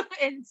no.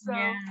 And so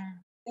Yeah.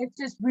 it's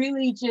just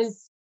really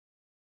just,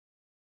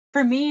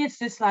 for me, it's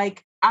just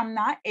like I'm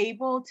not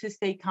able to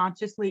stay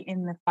consciously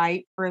in the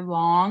fight for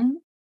long.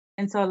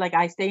 And so like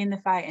I stay in the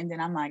fight and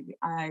then I'm like,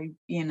 I'm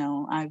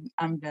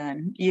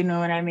done. You know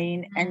what I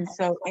mean? And Mhm,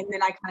 so and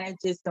then I kind of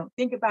just don't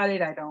think about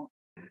it. I don't,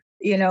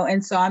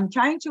 and so I'm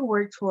trying to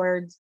work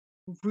towards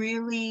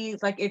really,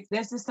 like, if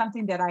this is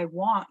something that I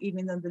want,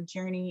 even though the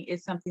journey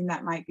is something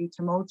that might be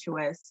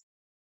tumultuous,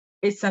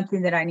 it's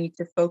something that I need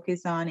to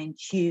focus on and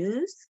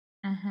choose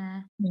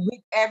mhm,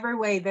 whichever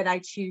way that I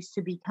choose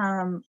to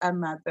become a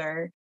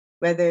mother,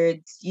 whether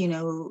it's,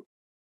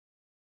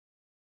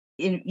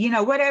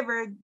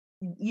 whatever,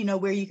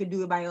 where you can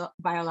do it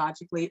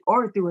biologically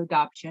or through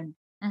adoption.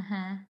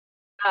 mhm.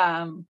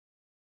 Um,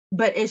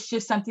 but it's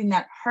just something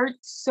that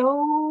hurts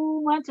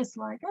so much. It's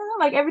like, oh,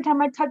 like every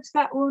time I touch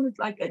that wound, it's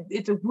like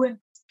it's a wound.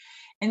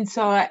 And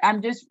so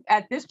I'm just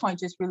at this point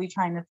just really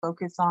trying to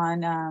focus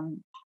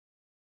on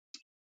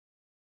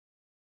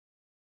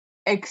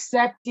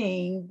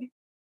accepting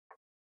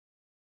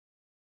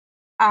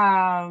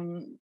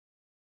um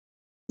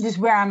just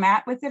where I'm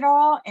at with it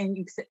all,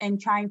 and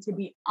trying to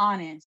be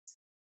honest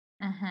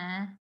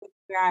Mhm.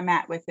 where I'm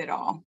at with it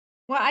all.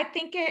 Well, I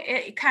think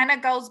it kind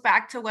of goes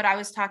back to what I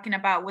was talking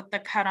about with the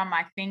cut on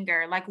my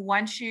finger. Like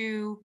once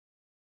you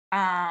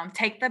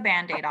take the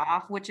band-aid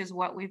off, which is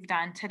what we've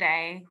done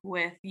today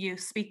with you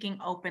speaking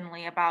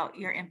openly about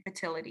your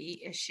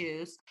infertility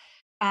issues.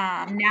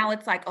 Now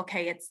it's like,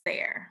 okay, it's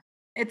there.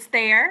 It's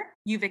there.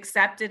 You've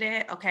accepted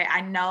it. Okay,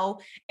 I know.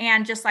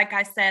 And just like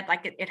I said,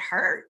 like it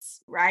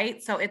hurts,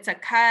 right? So it's a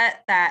cut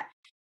that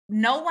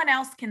no one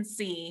else can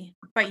see,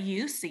 but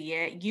you see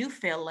it, you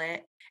feel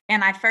it.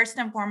 And I first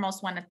and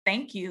foremost want to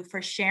thank you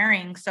for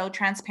sharing so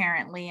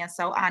transparently and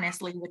so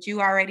honestly what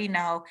you already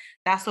know.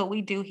 That's what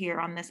we do here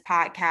on this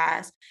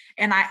podcast.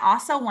 And I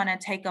also want to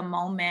take a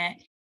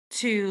moment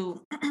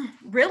to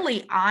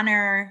really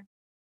honor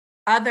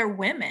other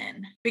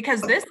women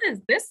because this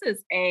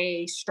is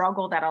a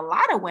struggle that a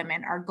lot of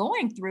women are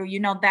going through.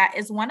 That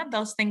is one of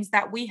those things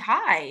that we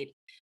hide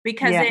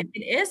because Yeah.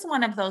 it is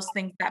one of those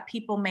things that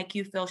people make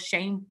you feel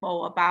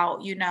shameful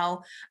about.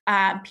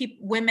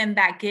 Women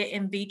that get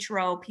in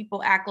vitro,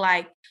 people act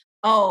like,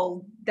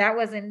 oh, that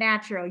wasn't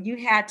natural, you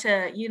had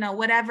to,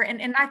 whatever.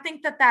 And I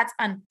think that that's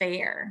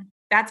unfair.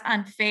 That's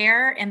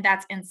unfair and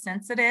that's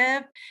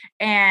insensitive.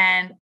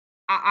 And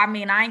I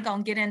mean, I ain't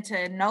gonna get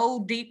into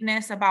no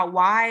deepness about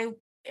why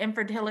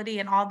infertility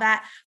and all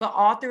that, but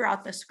all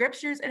throughout the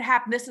scriptures, it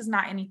happened. This is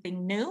not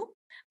anything new.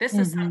 This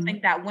is Mhm. something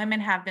that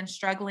women have been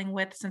struggling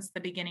with since the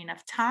beginning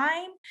of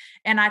time.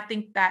 And I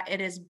think that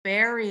it is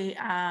very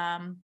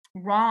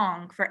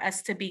wrong for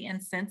us to be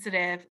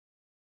insensitive.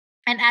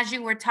 And as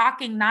you were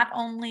talking, not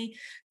only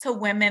to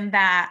women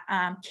that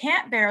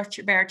can't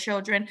bear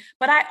children,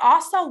 but I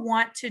also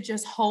want to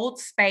just hold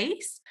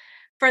space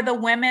for the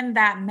women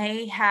that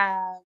may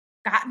have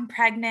gotten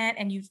pregnant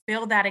and you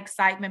feel that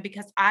excitement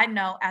because I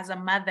know as a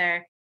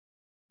mother,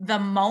 the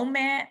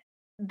moment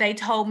they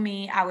told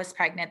me I was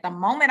pregnant, the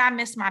moment I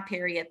missed my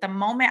period, the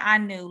moment I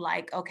knew,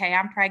 like, okay,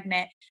 I'm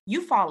pregnant,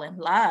 you fall in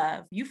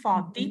love. You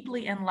fall Mhm.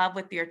 deeply in love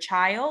with your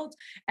child.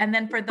 And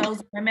then for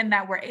those women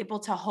that were able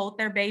to hold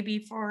their baby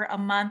for a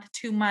month,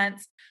 2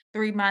 months,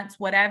 3 months,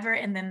 whatever,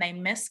 and then they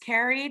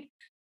miscarried,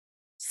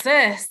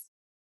 sis,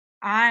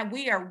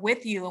 we are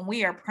with you and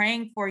we are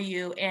praying for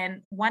you.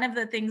 And one of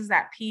the things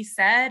that P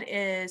said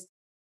is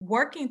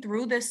working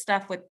through this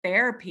stuff with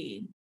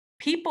therapy.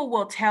 People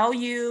will tell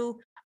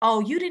you, oh,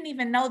 you didn't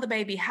even know the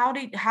baby. How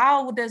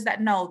does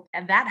that know?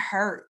 And that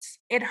hurts.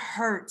 It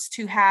hurts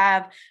to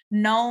have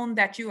known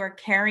that you are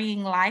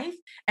carrying life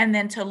and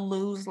then to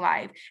lose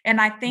life. And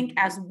I think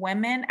as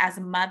women, as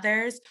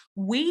mothers,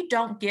 we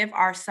don't give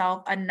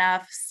ourselves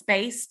enough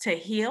space to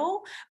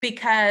heal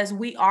because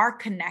we are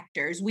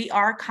connectors, we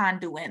are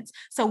conduits.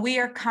 So we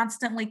are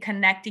constantly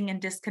connecting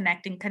and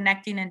disconnecting,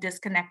 connecting and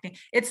disconnecting.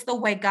 It's the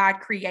way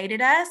God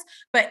created us.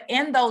 But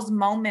in those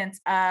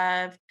moments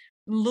of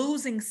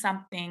losing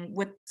something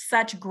with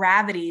such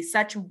gravity,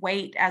 such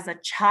weight as a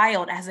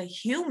child, as a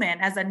human,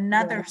 as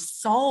another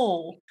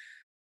soul,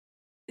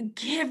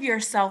 give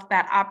yourself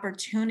that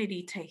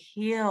opportunity to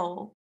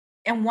heal.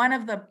 And one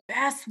of the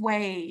best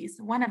ways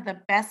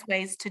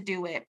to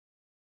do it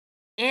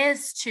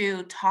is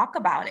to talk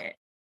about it.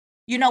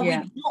 We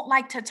Yeah. don't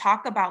like to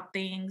talk about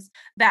things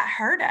that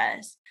hurt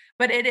us,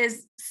 but it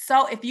is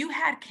so, if you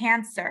had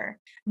cancer,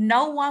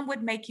 no one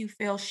would make you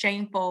feel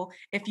shameful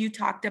if you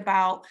talked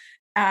about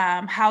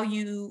how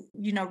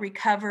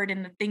recovered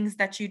and the things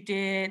that you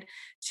did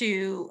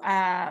to,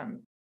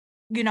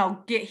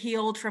 get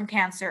healed from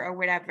cancer or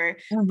whatever.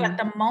 But Mhm.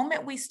 the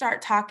moment we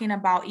start talking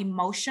about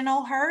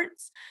emotional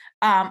hurts,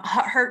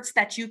 hurts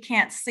that you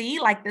can't see,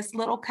 like this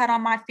little cut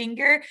on my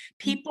finger,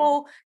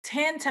 people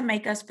tend to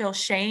make us feel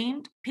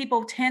shamed.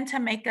 People tend to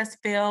make us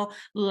feel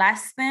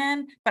less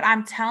than. But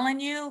I'm telling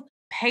you,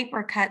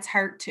 paper cuts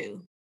hurt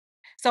too.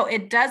 So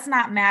it does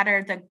not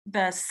matter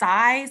the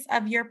size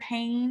of your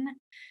pain.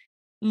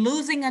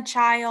 Losing a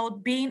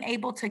child, being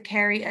able to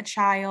carry a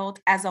child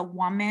as a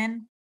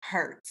woman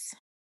hurts.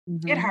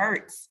 It Mhm.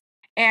 hurts.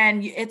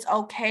 And it's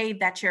okay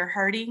that you're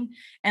hurting,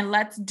 and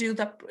let's do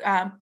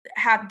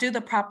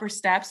the proper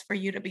steps for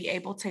you to be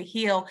able to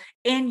heal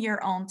in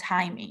your own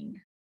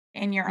timing.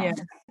 In your Yeah, own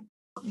time.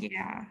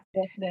 Yeah.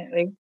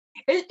 definitely.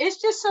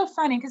 It's just so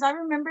funny because I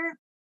remember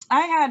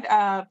I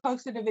had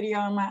posted a video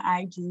on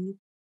my IG,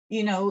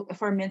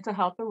 for mental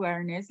health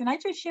awareness, and I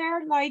just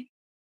shared like,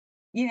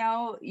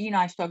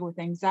 I struggle with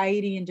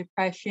anxiety and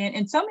depression,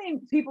 and so many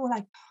people were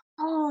like,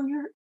 "Oh,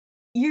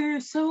 you're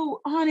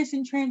so honest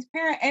and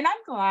transparent," and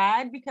I'm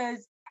glad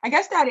because I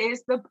guess that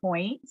is the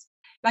point,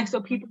 like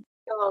so people Mhm.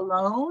 feel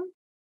alone.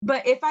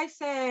 But if I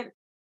said,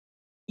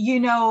 you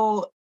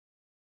know,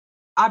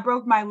 I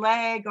broke my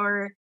leg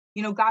or,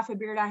 God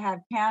forbid I have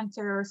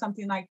cancer or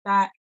something like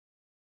that,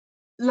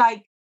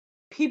 like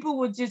people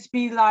would just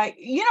be like,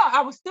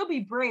 I would still be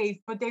brave,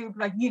 but they would be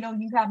like, you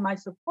have my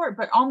support,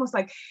 but almost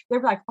like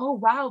they're like, oh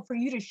wow, for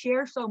you to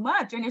share so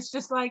much. And it's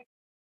just like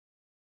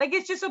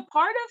it's just a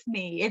part of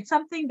me. It's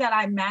something that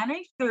I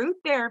manage through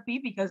therapy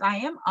because I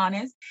am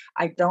honest.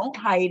 I don't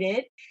hide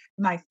it.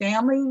 My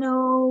family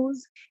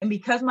knows. And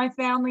because my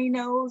family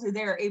knows and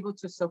they're able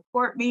to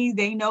support me,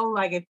 they know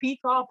like if P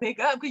call, pick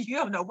up because you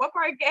don't know what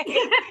part game.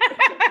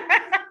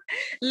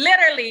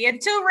 Literally in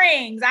 2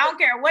 rings. I don't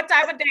care what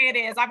time of day it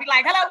is. I'll be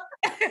like, hello.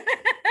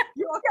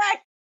 You okay?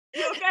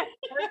 You okay?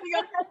 Everything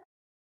okay?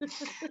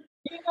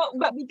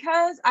 But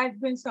because I've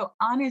been so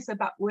honest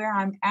about where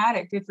I'm at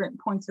different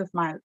points of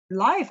my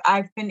life,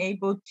 I've been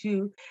able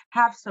to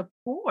have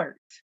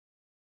support.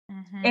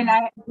 And Mhm.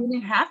 I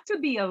didn't have to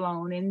be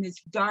alone in this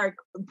dark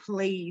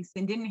place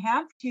and didn't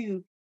have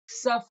to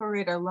suffer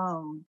it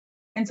alone.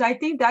 And so I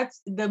think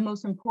that's the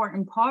most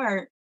important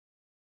part,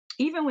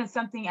 even with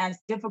something as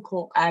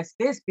difficult as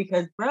this,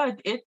 because bruh,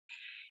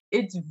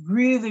 it's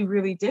really,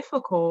 really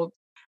difficult.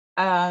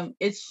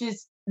 It's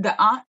just the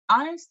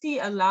honesty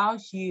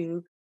allows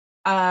you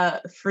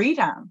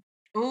freedom,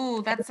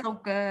 Ooh, that's so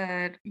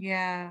good.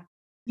 Yeah.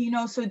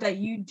 so that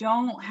you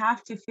don't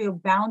have to feel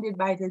bounded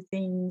by the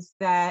things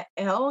that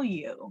ail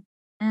you.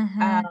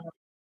 Mhm. Um,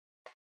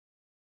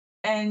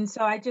 and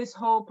so I just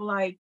hope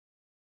like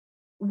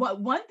what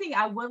one thing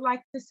I would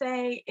like to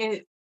say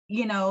is,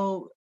 you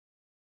know,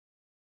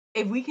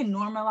 if we can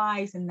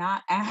normalize and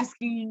not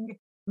asking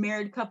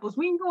married couples,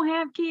 when you gonna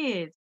have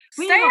kids?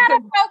 We Stay ain't gonna out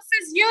of put folks'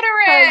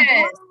 because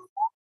uterus.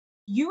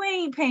 you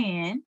ain't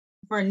paying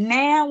for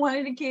now one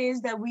of the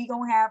kids that we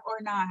gonna have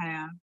or not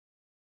have.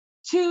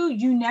 Two,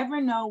 you never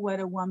know what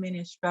a woman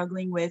is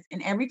struggling with.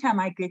 And every time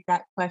I get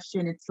that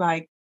question, it's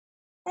like,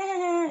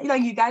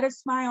 like you gotta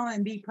smile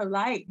and be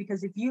polite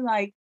because if you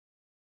like,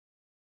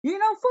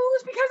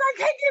 fools because I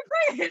can't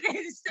get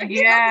pregnant. So,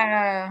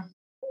 Yeah.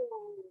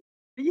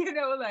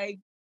 like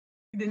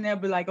then they'll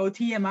be like, oh,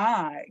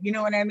 TMI, you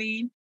know what I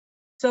mean?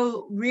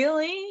 So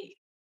really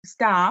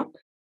stop.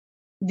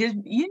 Just,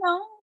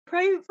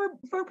 pray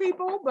for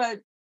people, but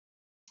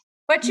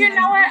But you know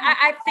you what? do have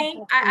to I have think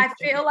that I patience.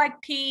 feel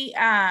like P,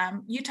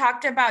 you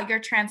talked about your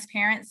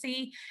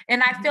transparency,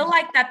 and I feel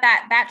like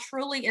that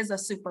truly is a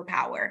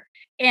superpower.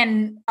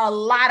 And a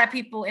lot of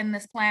people in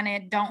this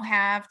planet don't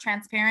have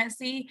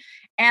transparency.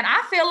 And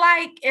I feel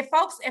like if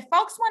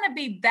folks want to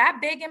be that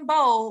big and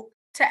bold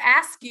to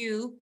ask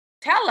you,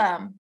 tell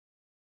them.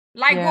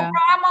 Like, well, Yeah.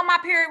 bro, I'm on my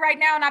period right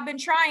now, and I've been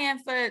trying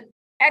for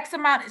X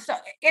amount. So,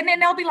 and then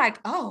they'll be like,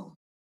 oh,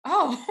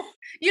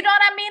 you know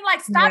what I mean? Like,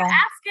 Yeah.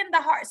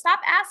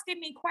 stop asking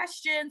me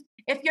questions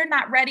if you're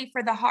not ready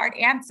for the hard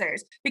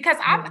answers. Because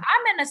I'm Yeah.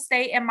 I'm in a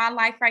state in my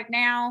life right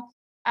now.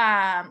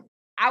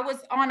 I was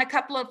on a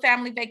couple of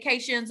family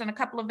vacations and a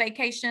couple of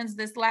vacations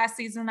this last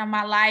season of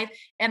my life,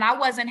 and I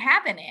wasn't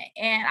having it.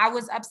 And I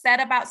was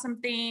upset about some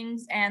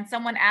things. And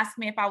someone asked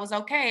me if I was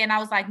okay. And I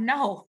was like,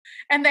 no.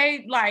 And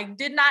they like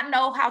did not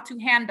know how to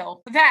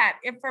handle that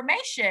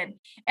information.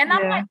 And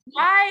I'm Yeah. like,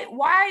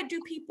 why do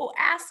people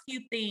ask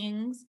you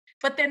things,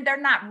 but then they're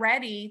not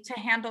ready to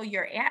handle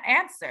your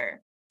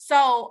answer?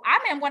 So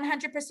I'm in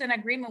 100%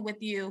 agreement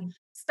with you.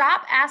 Stay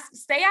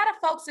out of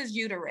folks'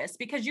 uterus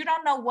because you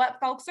don't know what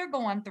folks are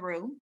going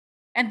through.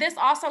 And this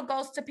also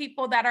goes to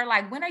people that are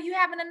like, when are you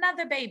having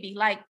another baby?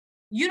 Like,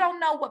 you don't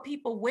know what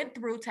people went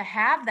through to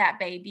have that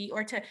baby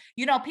or to,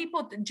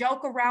 people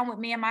joke around with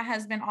me and my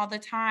husband all the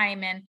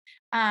time. And,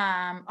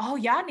 oh,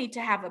 y'all need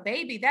to have a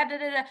baby.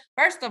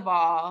 First of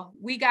all,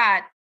 we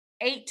got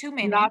 8 too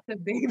many. Lots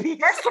of babies.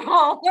 First of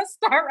all, let's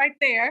start right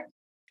there.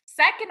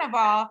 Second of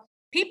all,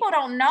 people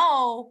don't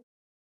know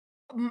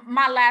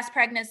my last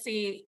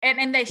pregnancy,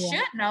 and they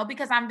should know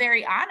because I'm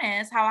very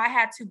honest how I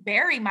had to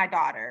bury my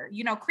daughter,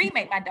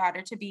 cremate my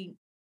daughter, to be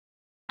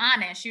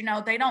honest.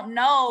 They don't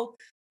know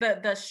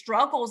the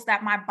struggles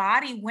that my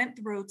body went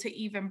through to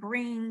even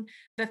bring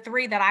the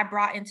 3 that I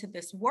brought into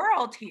this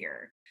world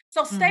here.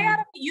 So stay out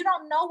of it. You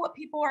don't know what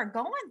people are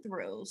going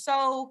through.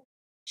 So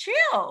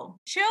chill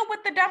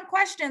with the dumb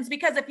questions,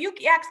 because if you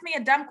ask me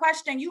a dumb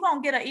question, you're gonna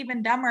get an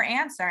even dumber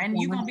answer, and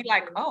you're gonna be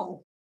like,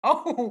 oh.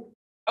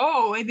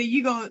 Oh, and then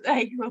you go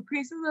like, well,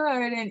 praise the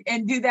Lord,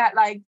 and do that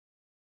like,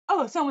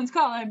 oh, someone's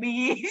calling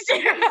me.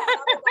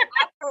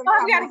 Oh,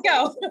 I gotta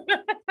go.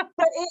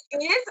 But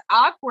it is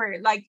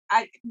awkward. Like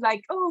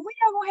oh, when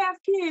y'all gonna have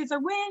kids, or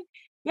when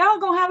y'all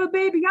gonna have a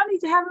baby? Y'all need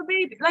to have a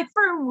baby. Like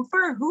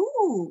for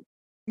who?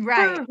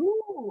 Right. For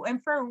who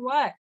and for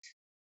what?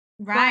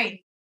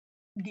 Right.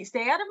 Like,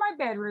 stay out of my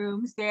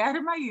bedroom. Stay out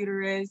of my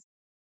uterus.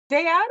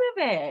 Stay out of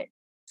it.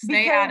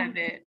 Stay out of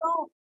it.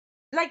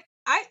 Like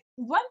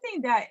one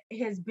thing that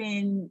has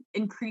been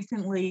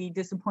increasingly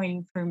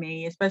disappointing for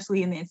me,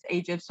 especially in this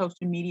age of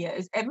social media,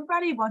 is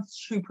everybody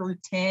wants to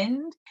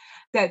pretend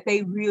that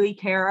they really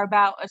care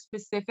about a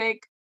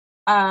specific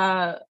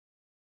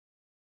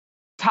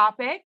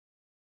topic.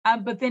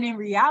 But then in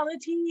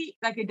reality,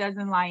 like, it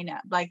doesn't line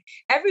up. Like,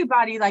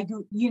 everybody, like,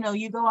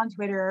 you go on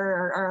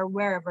Twitter or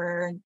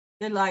wherever, and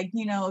they're like,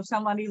 if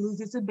somebody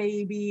loses a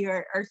baby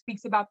or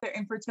speaks about their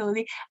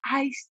infertility,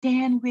 I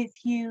stand with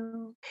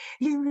you.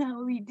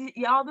 We did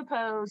all the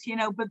posts,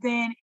 but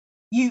then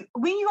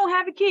when you gonna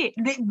have a kid?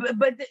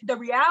 But the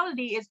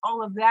reality is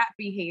all of that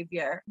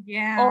behavior.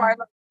 Yeah. Or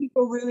like,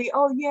 people really,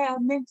 oh yeah,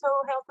 mental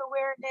health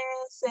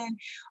awareness, and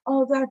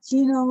oh, that's,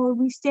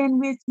 we stand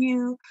with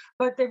you.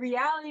 But the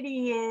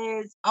reality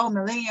is, oh,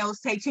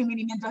 millennials take too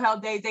many mental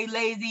health days. They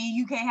lazy.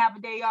 You can't have a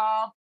day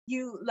off.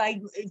 You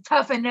like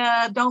toughen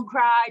up. Don't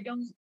cry.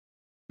 Don't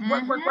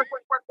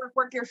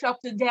work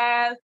yourself to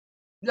death.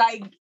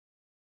 Like,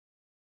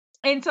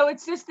 and so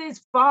it's just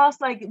this false,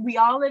 like, we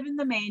all live in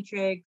the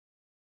matrix.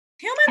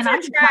 Humans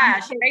are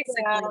trash,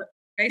 basically. So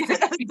I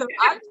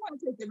just want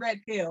to take the red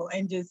pill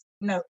and just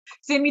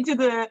send me to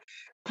the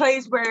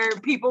place where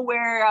people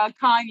wear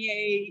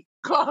Kanye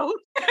clothes.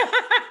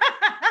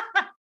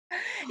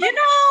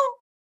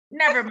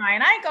 Never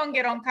mind. I ain't gonna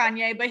get on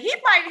Kanye, but he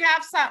might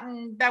have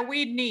something that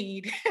we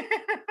need.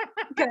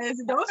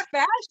 Because those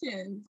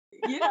fashions,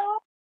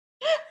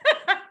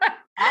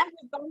 I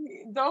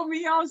just throw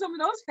me on some of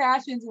those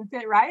fashions and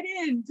fit right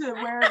into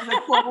wherever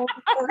the clothes.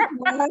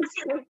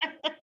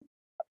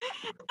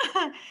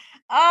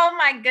 Oh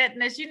my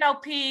goodness.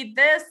 P,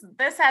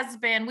 this has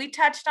been, we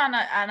touched on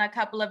a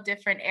couple of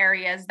different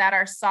areas that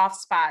are soft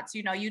spots.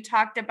 You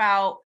talked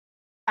about,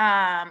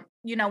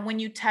 when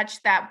you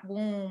touch that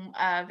womb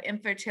of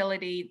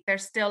infertility,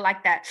 there's still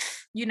like that,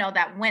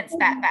 that wince,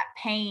 that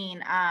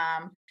pain,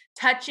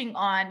 touching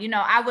on,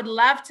 I would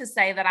love to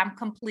say that I'm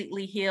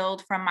completely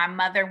healed from my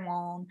mother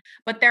wound,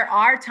 but there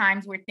are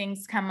times where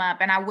things come up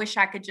and I wish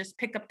I could just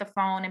pick up the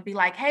phone and be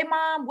like, hey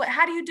mom,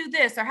 how do you do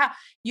this? Or how,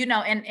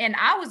 and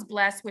I was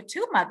blessed with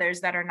 2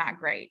 mothers that are not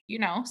great,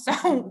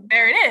 so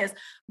there it is.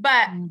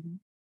 But,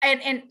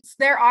 and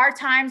there are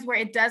times where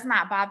it does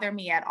not bother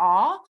me at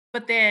all.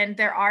 But then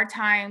there are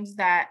times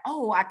that,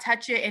 I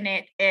touch it and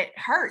it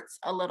hurts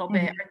a little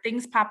bit, or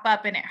things pop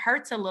up and it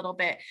hurts a little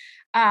bit.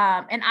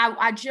 And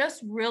I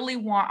just really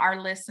want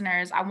our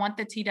listeners, I want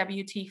the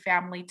TWT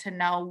family to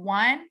know,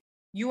 1,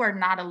 you are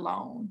not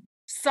alone.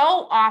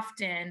 So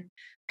often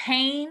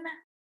pain,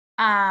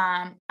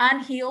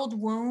 unhealed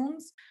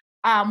wounds,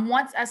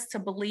 wants us to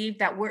believe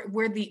that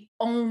we're the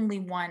only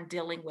one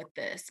dealing with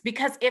this,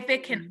 because if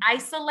it can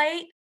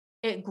isolate,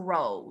 it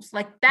grows.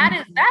 Like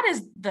that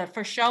is the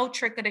for sure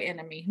trick of the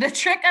enemy. The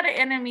trick of the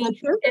enemy. The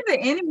trick of the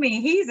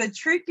enemy. He's a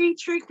tricky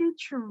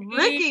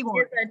one. He's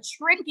a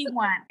tricky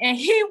one. And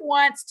he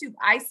wants to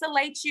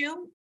isolate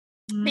you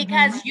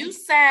because you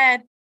said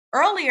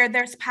earlier,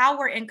 there's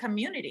power in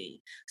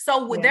community.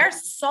 So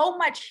there's so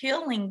much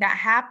healing that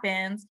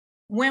happens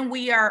when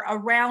we are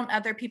around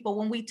other people,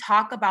 when we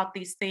talk about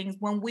these things,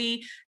 when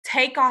we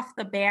take off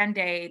the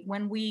Band-Aid,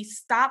 when we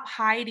stop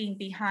hiding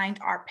behind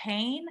our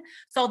pain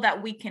so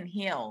that we can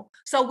heal.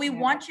 So we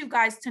want you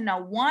guys to know,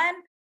 one,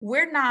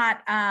 we're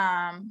not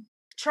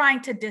trying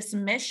to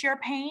dismiss your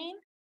pain.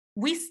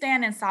 We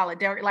stand in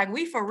solidarity, like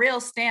we for real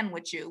stand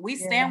with you. We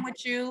stand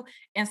with you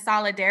in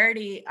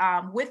solidarity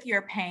with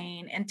your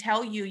pain and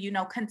tell you, you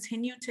know,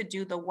 continue to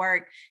do the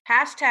work.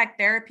 Hashtag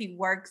therapy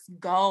works,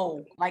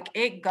 go. Like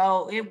it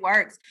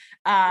works.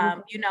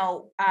 You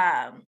know,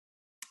 I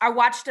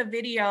watched a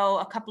video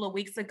a couple of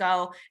weeks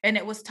ago and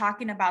it was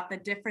talking about the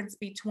difference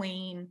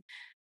between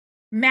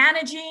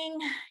managing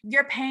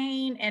your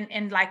pain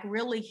and like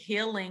really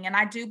healing. And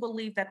I do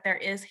believe that there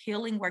is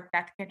healing work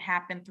that can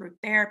happen through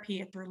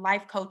therapy or through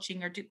life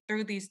coaching or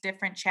through these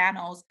different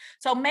channels.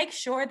 So make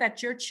sure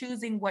that you're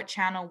choosing what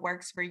channel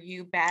works for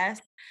you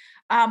best.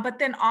 But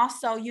then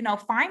also, you know,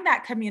 find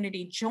that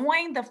community,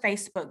 join the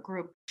Facebook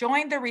group,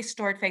 join the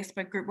Restored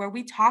Facebook group where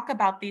we talk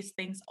about these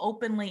things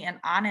openly and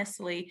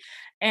honestly.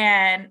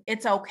 And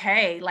it's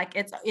okay. Like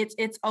it's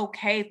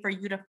okay for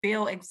you to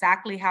feel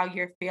exactly how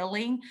you're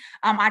feeling.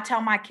 I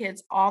tell my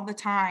kids all the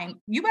time,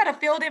 you better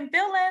feel them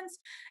feelings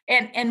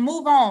and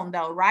move on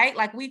though, right?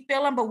 Like we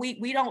feel them, but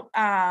we don't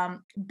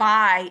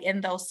buy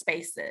in those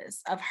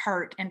spaces of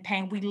hurt and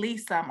pain. We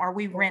lease them or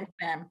we rent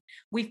them.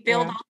 We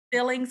feel those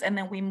feelings and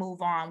then we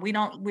move on. We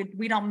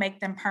don't make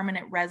them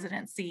permanent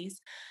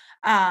residencies.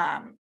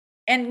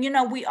 And you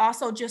know, we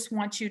also just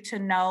want you to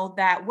know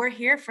that we're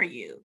here for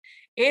you.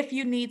 If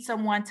you need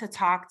someone to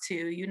talk to,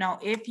 you know,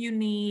 if you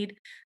need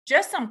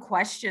just some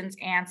questions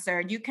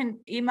answered, you can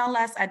email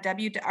us at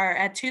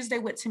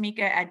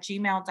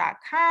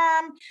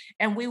tuesdaywithtamika@gmail.com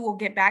and we will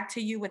get back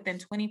to you within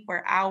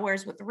 24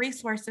 hours with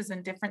resources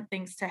and different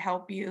things to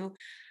help you.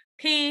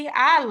 P,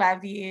 I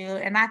love you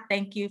and I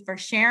thank you for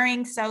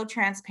sharing so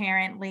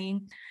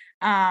transparently.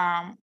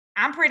 I'm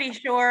pretty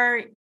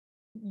sure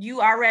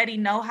you already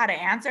know how to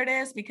answer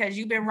this because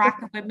you've been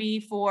rocking with me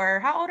for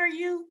how old are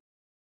you?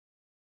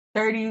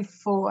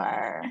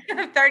 34.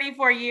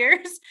 34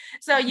 years.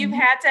 So you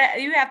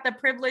have the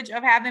privilege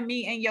of having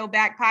me in your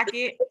back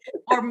pocket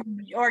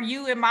or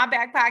you in my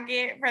back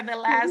pocket for the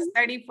last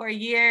 34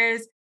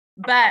 years.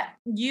 But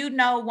you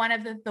know, one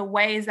of the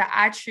ways that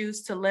I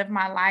choose to live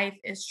my life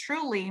is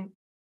truly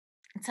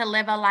to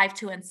live a life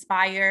to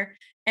inspire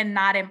and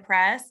not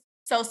impress.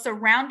 So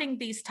surrounding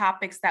these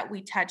topics that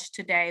we touched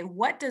today,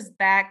 what does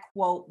that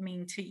quote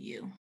mean to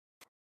you?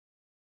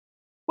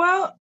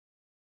 Well,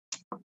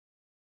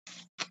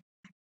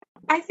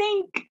 I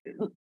think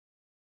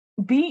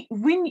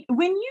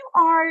when you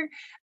are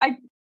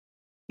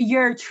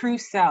your true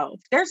self,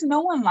 there's no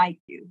one like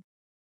you.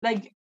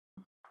 Like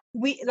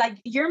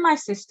you're my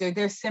sister.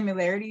 There's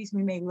similarities.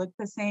 We may look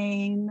the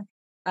same.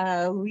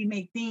 We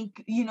may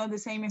think, the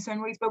same in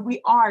certain ways, but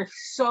we are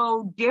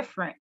so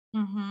different.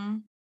 Mm-hmm.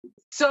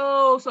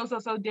 So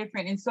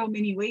different in so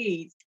many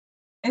ways.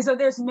 And so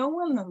there's no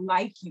one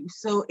like you.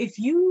 So if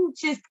you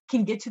just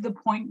can get to the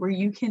point where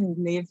you can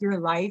live your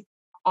life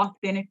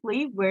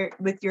authentically, where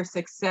with your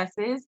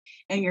successes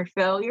and your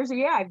failures,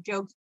 I've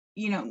joked,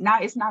 now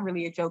it's not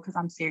really a joke because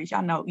I'm serious.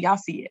 Y'all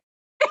see it.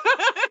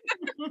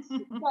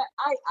 But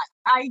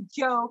I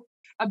joke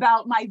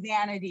about my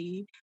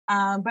vanity,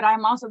 but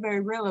I'm also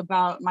very real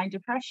about my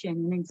depression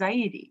and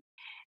anxiety.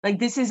 Like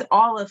this is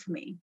all of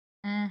me.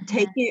 Mm-hmm.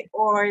 Take it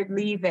or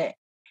leave it.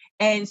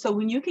 And so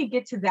when you can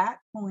get to that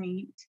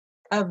point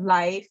of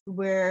life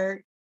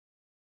where,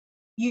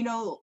 you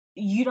don't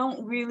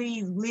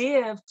really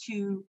live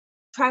to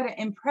try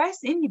to impress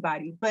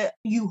anybody, but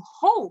you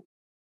hope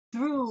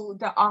through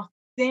the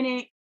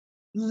authentic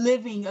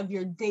living of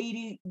your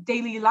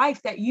daily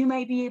life that you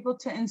may be able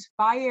to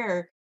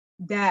inspire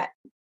that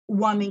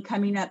woman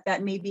coming up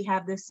that maybe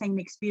have the same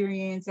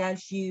experience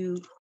as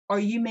you, or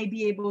you may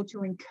be able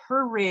to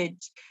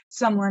encourage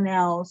someone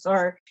else,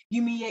 or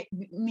you may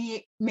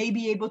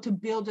be able to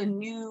build a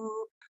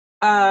new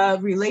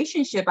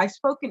relationship. I've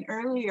spoken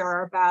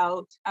earlier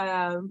about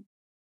how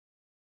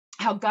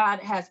God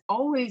has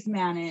always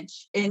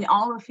managed in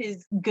all of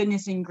his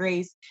goodness and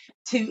grace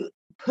to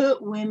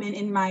put women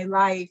in my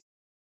life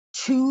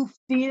to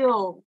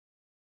feel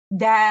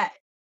that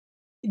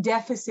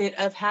deficit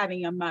of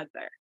having a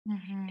mother.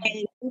 Mm-hmm.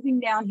 And moving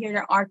down here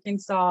to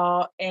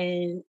Arkansas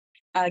and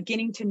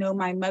getting to know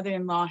my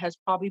mother-in-law has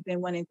probably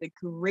been one of the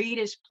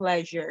greatest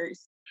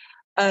pleasures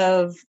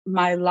of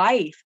my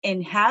life,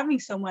 and having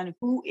someone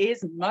who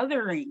is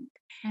mothering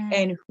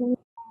and who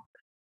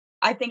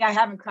I think I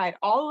haven't cried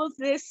all of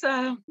this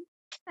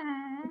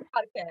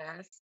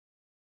podcast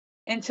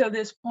until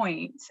this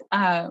point,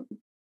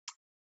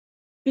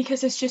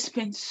 because it's just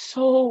been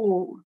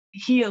so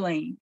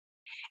healing.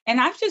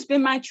 And I've just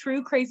been my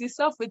true crazy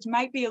self, which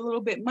might be a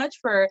little bit much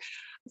for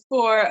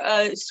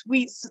a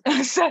sweet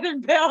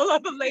Southern belle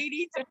of a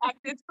lady to have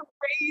this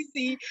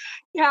crazy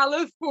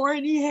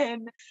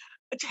Californian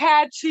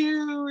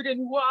tattooed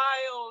and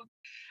wild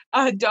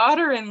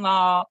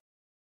daughter-in-law.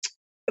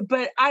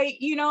 But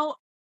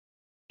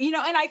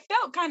and I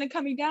felt kind of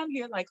coming down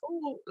here like,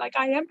 oh, like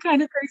I am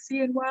kind of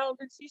crazy and wild,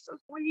 and she's so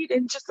sweet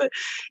and just a,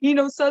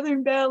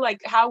 Southern belle.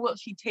 Like, how will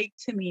she take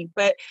to me?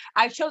 But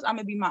I chose I'm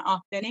gonna be my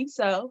authentic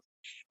self.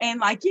 And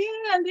like, yeah,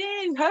 and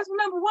then husband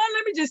number one,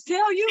 let me just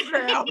tell you,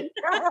 girl,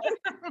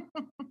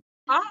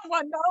 I don't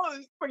want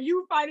those for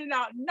you finding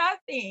out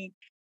nothing.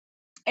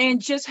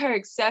 And just her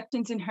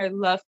acceptance and her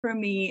love for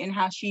me and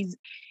how she's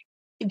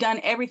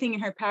done everything in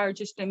her power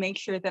just to make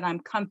sure that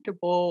I'm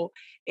comfortable,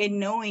 and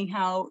knowing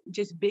how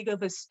just big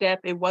of a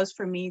step it was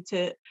for me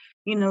to,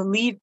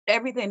 leave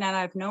everything that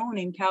I've known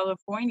in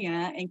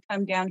California and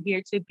come down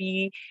here to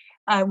be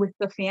with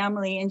the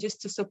family, and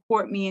just to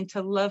support me and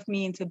to love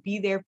me and to be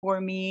there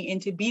for me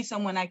and to be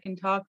someone I can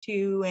talk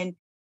to and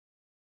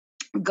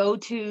go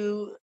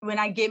to when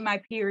I get my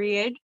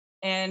period.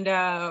 And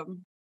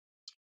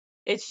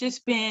it's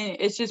just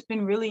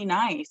been really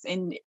nice.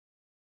 And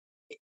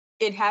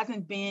it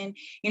hasn't been,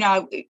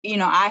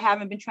 I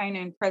haven't been trying to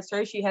impress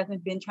her. She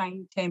hasn't been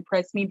trying to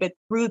impress me, but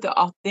through the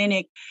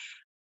authentic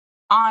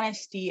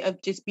honesty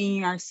of just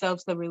being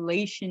ourselves, the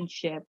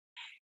relationship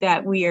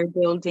that we are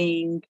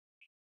building.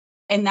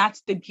 And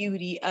that's the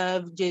beauty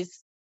of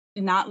just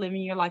not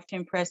living your life to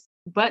impress,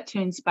 but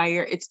to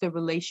inspire. It's the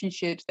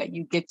relationships that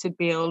you get to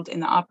build and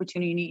the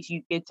opportunities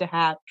you get to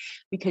have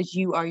because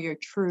you are your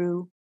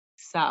true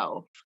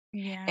self.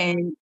 Yeah.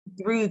 And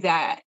through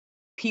that,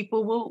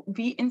 people will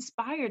be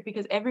inspired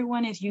because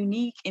everyone is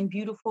unique and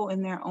beautiful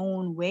in their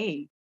own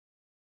way.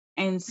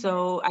 And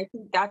so I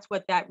think that's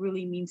what that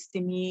really means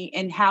to me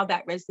and how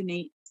that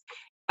resonates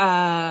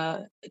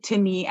to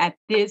me at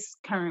this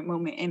current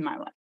moment in my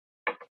life.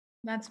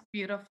 That's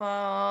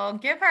beautiful.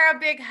 Give her a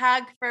big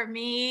hug for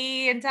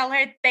me and tell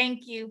her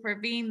thank you for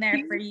being there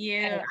for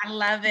you. I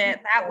love it.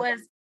 That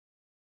was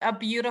a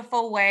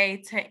beautiful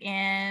way to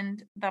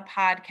end the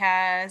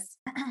podcast.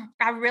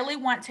 I really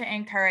want to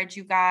encourage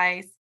you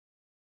guys.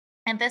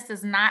 And this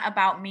is not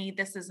about me.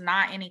 This is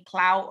not any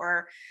clout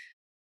or,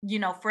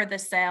 for the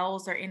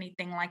sales or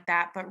anything like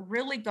that, but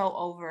really go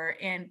over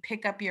and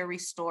pick up your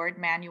restored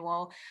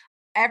manual.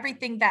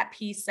 Everything that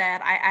P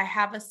said, I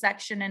have a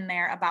section in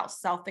there about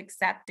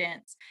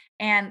self-acceptance.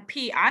 And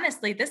P,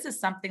 honestly, this is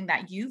something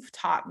that you've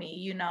taught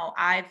me.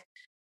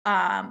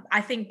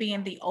 I think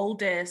being the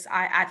oldest,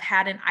 I've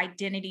had an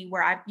identity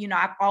where I've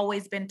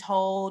always been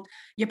told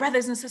your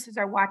brothers and sisters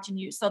are watching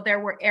you. So there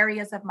were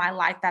areas of my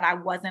life that I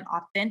wasn't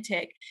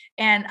authentic.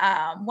 And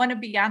one of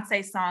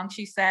Beyonce's songs,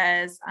 she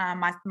says,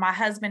 my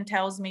husband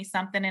tells me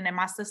something, and then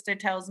my sister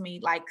tells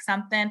me like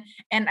something,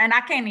 and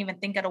I can't even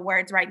think of the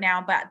words right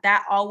now, but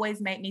that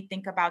always made me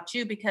think about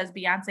you because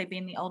Beyonce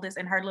being the oldest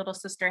and her little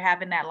sister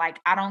having that like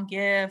I don't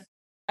give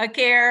a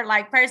care,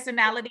 like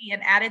personality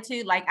and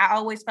attitude. Like I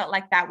always felt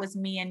like that was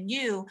me and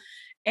you.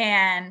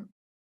 And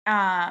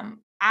I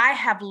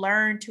have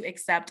learned to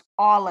accept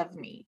all of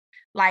me.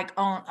 Like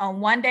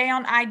on one day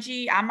on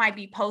IG, I might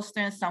be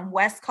posting some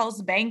West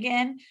Coast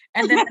banging,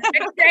 and then the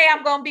next day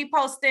I'm gonna be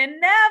posting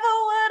never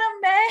would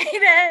have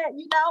made it,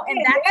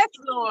 and that's yes,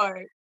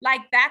 Lord.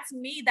 Like that's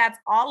me, that's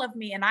all of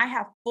me. And I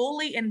have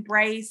fully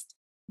embraced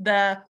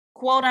the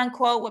quote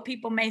unquote, what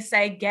people may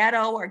say,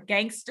 ghetto or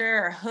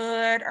gangster or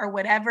hood or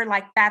whatever.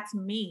 Like that's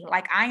me.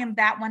 Like I am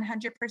that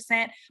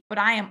 100%, but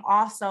I am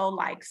also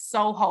like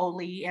so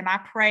holy. And I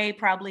pray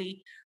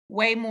probably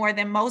way more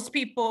than most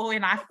people.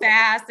 And I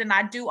fast and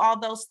I do all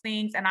those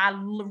things. And I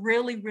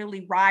really,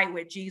 really ride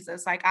with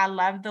Jesus. Like I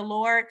love the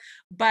Lord,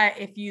 but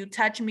if you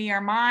touch me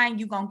or mine,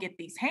 you're going to get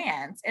these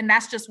hands. And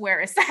that's just where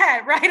it's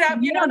at, right up.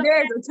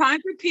 There's a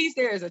time for peace.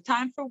 There is a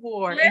time for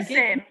war. Listen,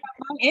 and get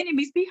my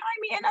enemies behind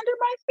me and under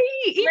my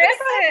feet.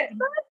 Listen,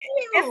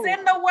 it's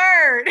in the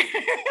word.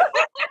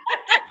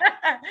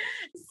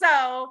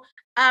 So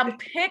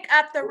pick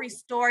up the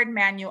Restored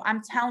Manual.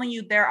 I'm telling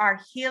you, there are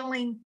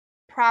healing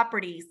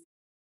properties.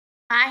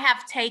 I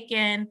have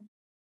taken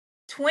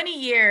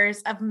 20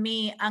 years of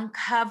me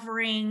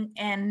uncovering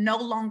and no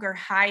longer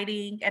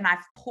hiding, and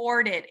I've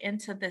poured it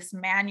into this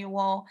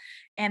manual.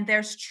 And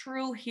there's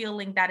true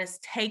healing that is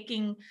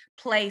taking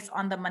place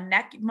on the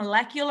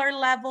molecular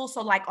level.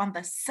 So like on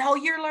the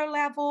cellular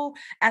level,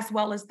 as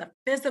well as the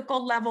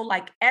physical level,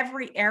 like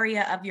every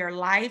area of your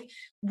life,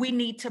 we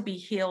need to be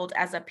healed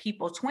as a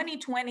people.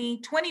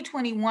 2020,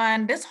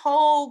 2021, this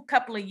whole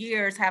couple of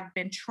years have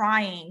been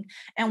trying,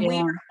 and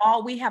we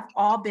have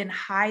all been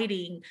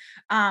hiding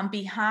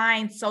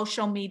behind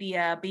social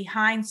media,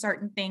 behind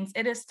certain things.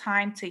 It is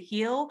time to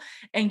heal,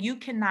 and you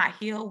cannot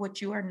heal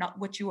what you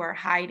are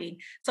hiding.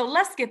 So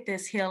let's get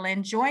this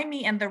healing. Join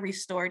me in the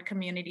Restored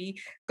community.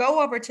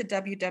 Go over to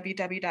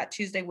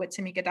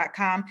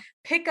www.tuesdaywithtamika.com.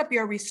 Pick up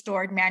your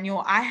Restored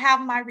manual. I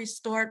have my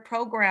Restored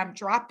program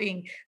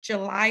dropping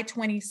July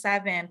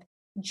 27th.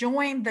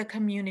 Join the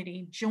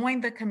community.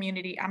 Join the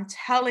community. I'm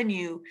telling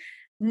you,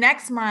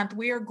 next month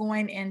we are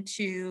going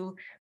into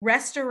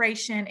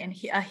restoration and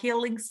a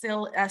healing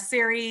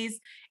series,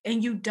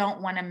 and you don't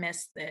want to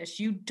miss this.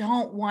 You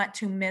don't want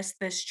to miss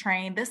this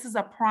train. This is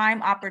a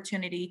prime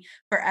opportunity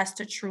for us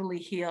to truly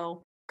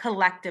heal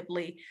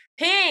collectively.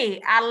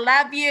 P, I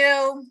love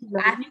you.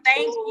 I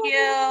thank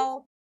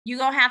you. You're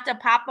gonna have to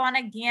pop on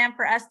again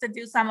for us to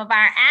do some of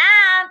our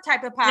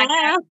type of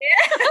podcast.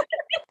 Yeah.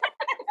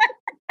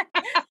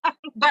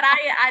 But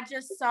I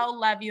just so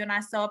love you and I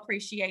so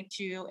appreciate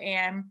you.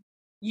 And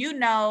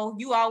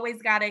you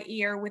always got an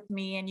ear with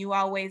me, and you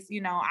always,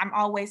 I'm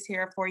always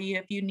here for you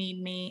if you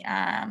need me.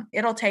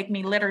 It'll take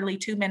me literally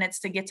 2 minutes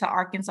to get to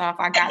Arkansas if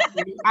I got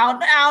to. I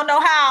don't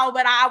know how,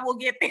 but I will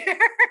get there.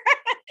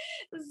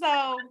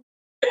 So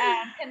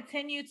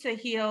continue to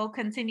heal,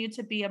 continue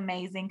to be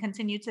amazing,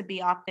 continue to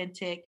be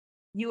authentic.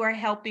 You are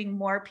helping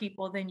more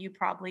people than you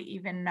probably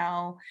even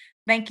know.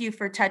 Thank you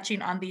for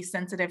touching on these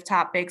sensitive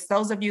topics.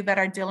 Those of you that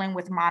are dealing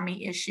with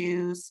mommy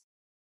issues,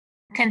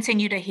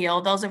 continue to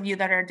heal. Those of you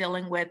that are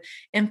dealing with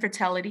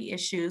infertility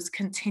issues,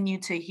 continue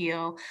to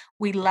heal.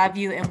 We love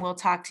you and we'll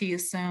talk to you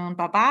soon.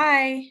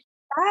 Bye-bye.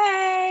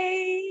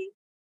 Bye.